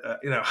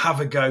that have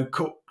a go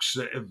cooks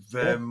that have.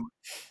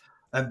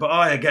 But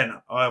I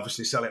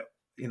obviously sell it.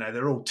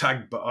 They're all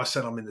tagged, but I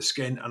sell them in the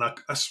skin. And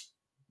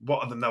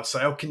what of them? They'll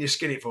say, "Oh, can you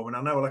skin it for me?" And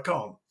I know, well, I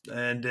can't,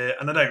 and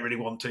I don't really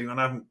want to, and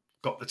I haven't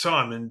got the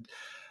time. And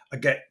I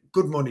get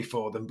good money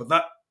for them. But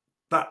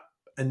that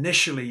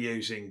initially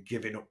using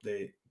Giving Up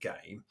the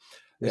Game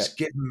has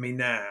given me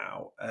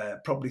now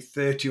probably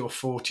 30 or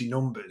 40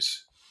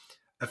 numbers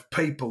of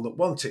people that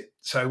want it.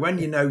 So when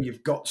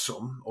you've got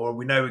some, or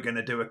we know we're going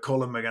to do a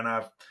cull and we're going to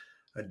have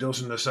a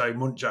dozen or so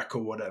Muntjac or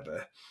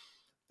whatever.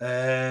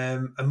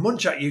 And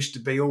Muntjac used to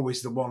be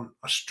always the one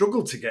I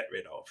struggled to get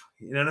rid of.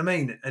 You know what I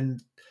mean?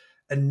 And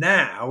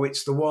now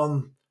it's the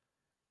one,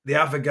 the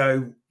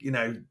Avogo,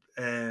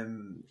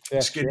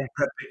 skinny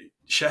preppy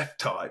chef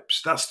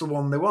types. That's the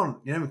one they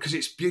want, because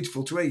it's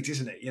beautiful to eat,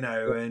 isn't it?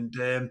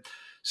 And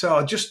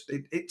so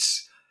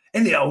it's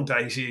in the old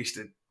days, you used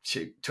to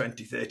shoot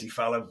 20, 30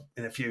 fallow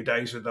in a few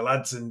days with the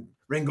lads and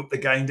ring up the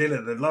game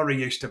dealer. The lorry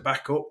used to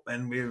back up,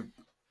 and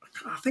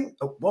I think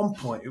at one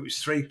point it was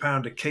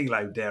 £3 a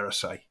kilo, dare I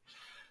say.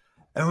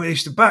 And we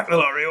used to back the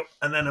lorry up,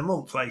 and then a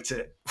month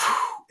later,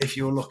 if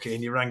you're lucky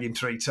and you rang him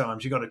 3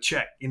 times, you got to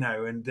check,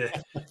 and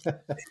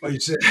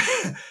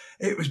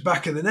it was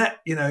back of the net,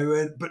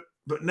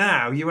 but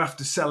now you have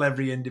to sell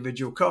every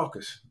individual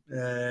carcass,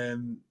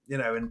 and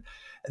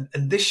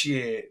this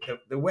year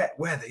the wet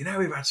weather,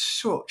 we've had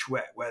such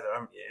wet weather,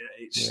 haven't you?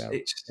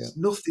 It's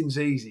nothing's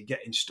easy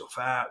getting stuff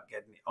out,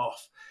 getting it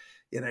off.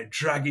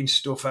 Dragging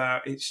stuff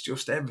out. It's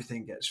just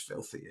everything gets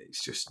filthy.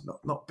 It's just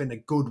not been a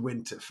good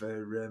winter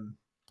for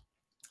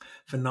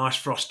nice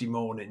frosty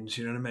mornings.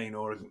 You know what I mean,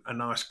 or a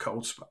nice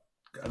cold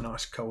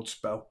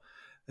spell.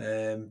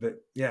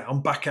 But yeah,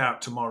 I'm back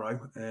out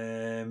tomorrow,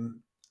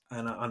 and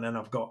then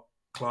I've got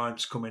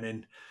clients coming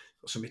in.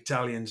 Got some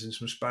Italians and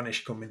some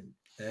Spanish coming.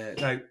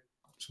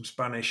 Some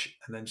Spanish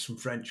and then some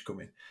French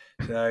coming.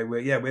 So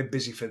we're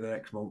busy for the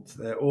next month.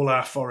 All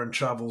our foreign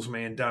travels,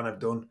 me and Dan have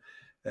done.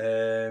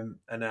 Are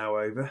now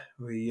over.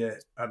 We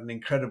had an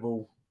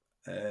incredible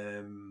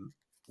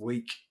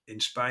week in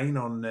Spain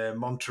on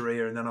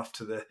Monterrey, and then off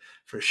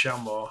for a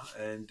chamois,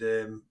 and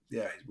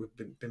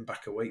we've been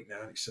back a week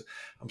now.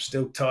 I'm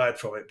still tired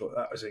from it, but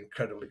that was an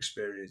incredible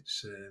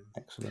experience.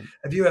 Excellent.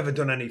 Have you ever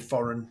done any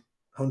foreign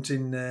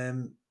hunting?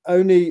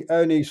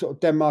 Only sort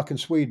of Denmark and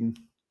Sweden.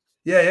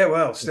 Yeah.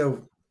 Well,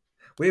 still,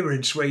 we were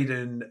in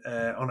Sweden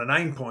on an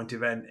aim point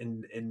event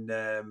in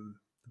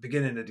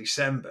beginning of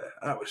December.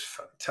 That was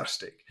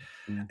fantastic.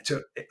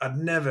 So I'd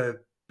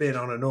never been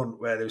on an hunt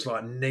where there was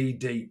like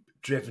knee-deep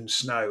driven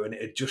snow, and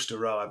it had just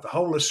arrived. The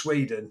whole of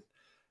Sweden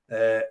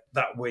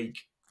that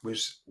week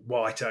was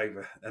white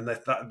over, and they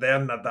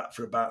hadn't had that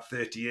for about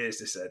 30 years,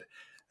 they said.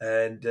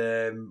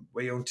 And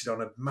we hunted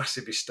on a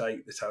massive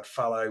estate that had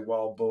fallow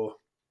wild boar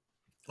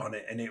on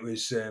it, and it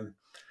was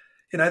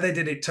they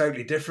did it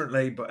totally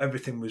differently, but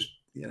everything was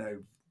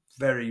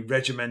very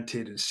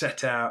regimented and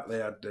set out. They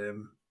had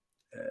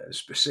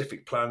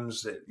specific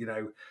plans that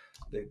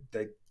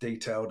they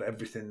detailed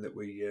everything that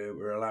we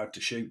were allowed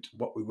to shoot,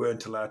 what we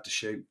weren't allowed to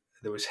shoot.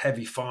 There was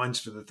heavy fines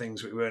for the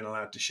things we weren't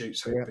allowed to shoot.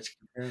 So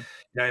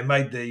it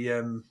made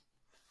the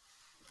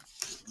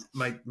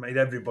made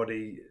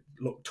everybody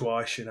look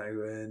twice,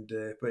 and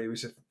but it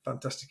was a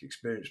fantastic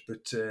experience.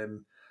 But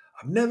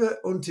I've never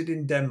hunted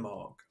in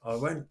Denmark.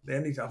 I've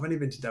only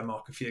been to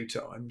Denmark a few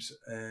times,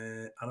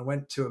 and I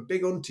went to a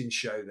big hunting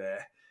show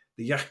there,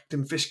 the Jagt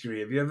and Fiskery.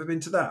 Have you ever been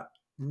to that?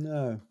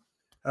 No.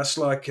 That's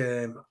like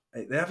they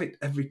have it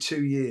every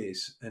 2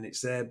 years, and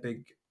it's their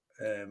big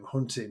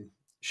hunting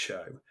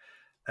show.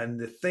 And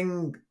the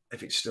thing,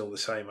 if it's still the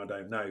same, I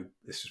don't know.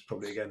 This was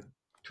probably, again,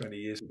 20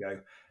 years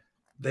ago.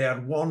 They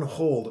had one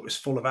hall that was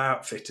full of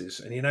outfitters.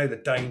 And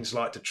the Danes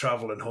like to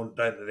travel and hunt,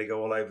 don't they? They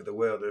go all over the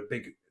world. They're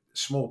a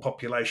small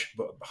population,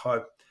 but a high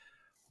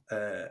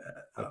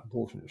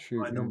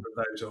number of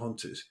those are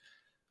hunters.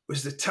 It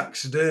was the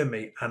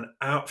taxidermy and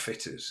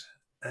outfitters.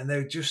 And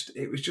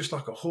it was just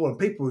like a hall, and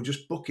people were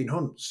just booking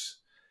hunts.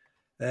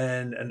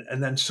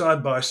 and then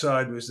side by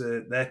side was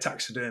their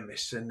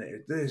taxidermists, and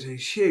there's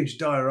these huge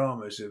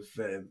dioramas of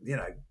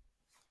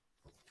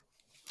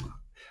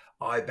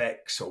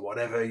ibex or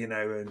whatever,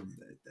 and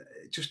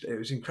it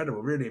was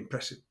incredible, really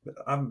impressive. But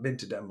I haven't been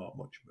to Denmark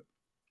much, but.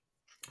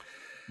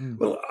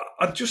 Well,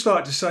 I'd just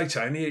like to say,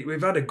 Tony,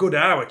 we've had a good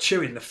hour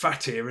chewing the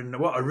fat here, and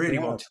what I really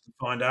wanted to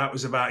find out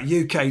was about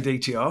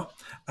UKDTR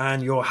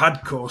and your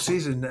HAD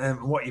courses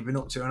and what you've been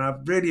up to, and I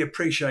really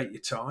appreciate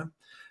your time.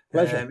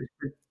 Pleasure.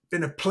 It's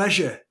been a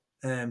pleasure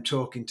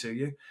talking to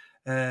you,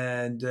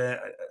 and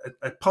a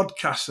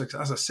podcast,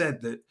 as I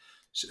said, that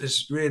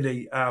is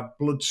really our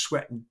blood,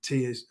 sweat, and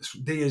tears.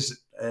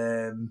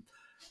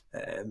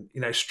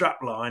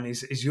 Strapline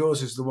is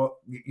yours.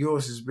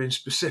 Yours has been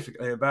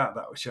specifically about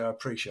that, which I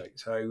appreciate.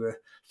 So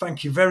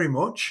thank you very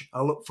much.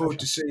 I look forward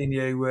to seeing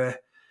you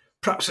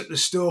perhaps at the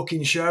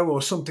Stalking Show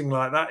or something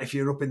like that. If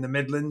you're up in the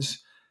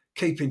Midlands,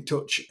 keep in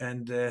touch,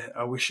 and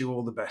I wish you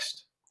all the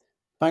best.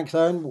 Thanks,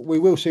 Owen. We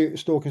will see you at the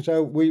Stalking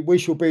Show. We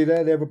shall be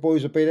there. The other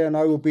boys will be there, and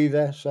I will be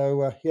there.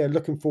 So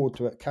looking forward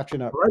to it.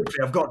 Catching up.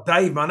 Hopefully, I've got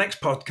Dave. My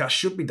next podcast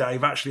should be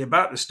Dave, actually,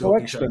 about the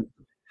Stalking Show.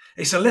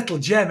 It's a little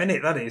gem, isn't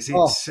it? That is.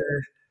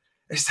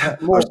 It's I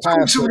was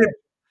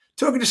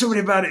talking to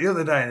somebody about it the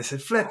other day, and they said,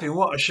 "Flipping,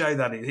 what a show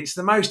that is! It's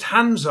the most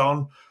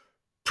hands-on,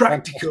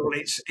 practical.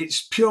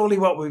 It's purely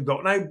what we've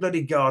got. No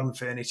bloody garden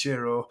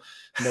furniture or."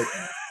 No.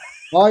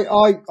 I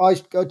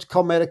got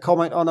to made a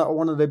comment on it on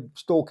one of the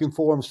Stalking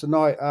forums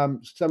tonight.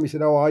 Somebody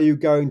said, "Oh, are you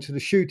going to the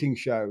shooting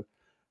show?"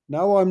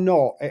 No, I'm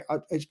not.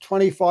 It's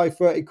 25,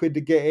 30 quid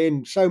to get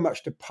in. So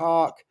much to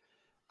park.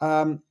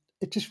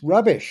 It's just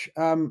rubbish.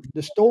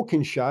 The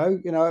Stalking Show,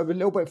 a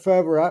little bit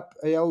further up,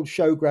 the old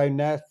showground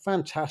there,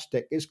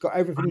 fantastic. It's got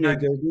everything you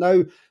do.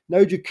 No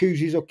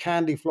jacuzzis or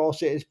candy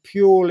floss. It is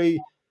purely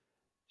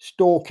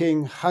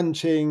stalking,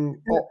 hunting,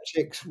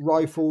 optics,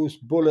 rifles,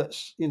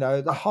 bullets.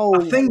 The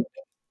whole. I think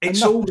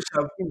it's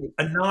also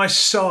a nice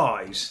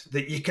size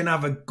that you can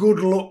have a good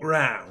look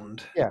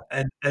round. Yeah.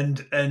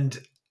 And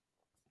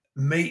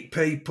meet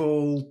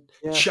people,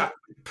 chat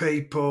with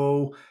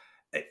people.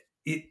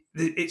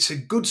 It's a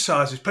good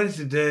size. There's plenty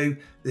to do.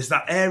 There's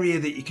that area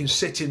that you can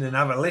sit in and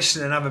have a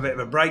listen and have a bit of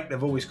a break.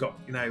 They've always got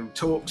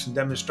talks and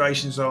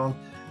demonstrations on,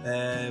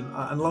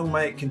 and long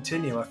may it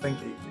continue. I think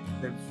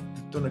they've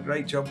done a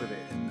great job with it,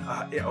 and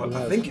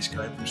I think it's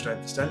going from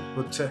strength to strength.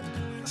 But I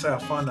say I'll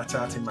find that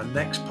out in my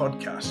next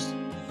podcast.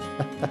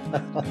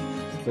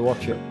 To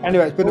watch it.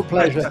 Anyway, it's been a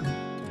pleasure.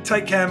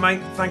 Take care,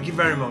 mate. Thank you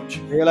very much.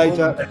 See you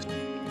later.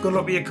 Good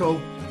luck with your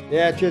call.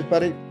 Yeah, cheers,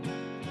 buddy.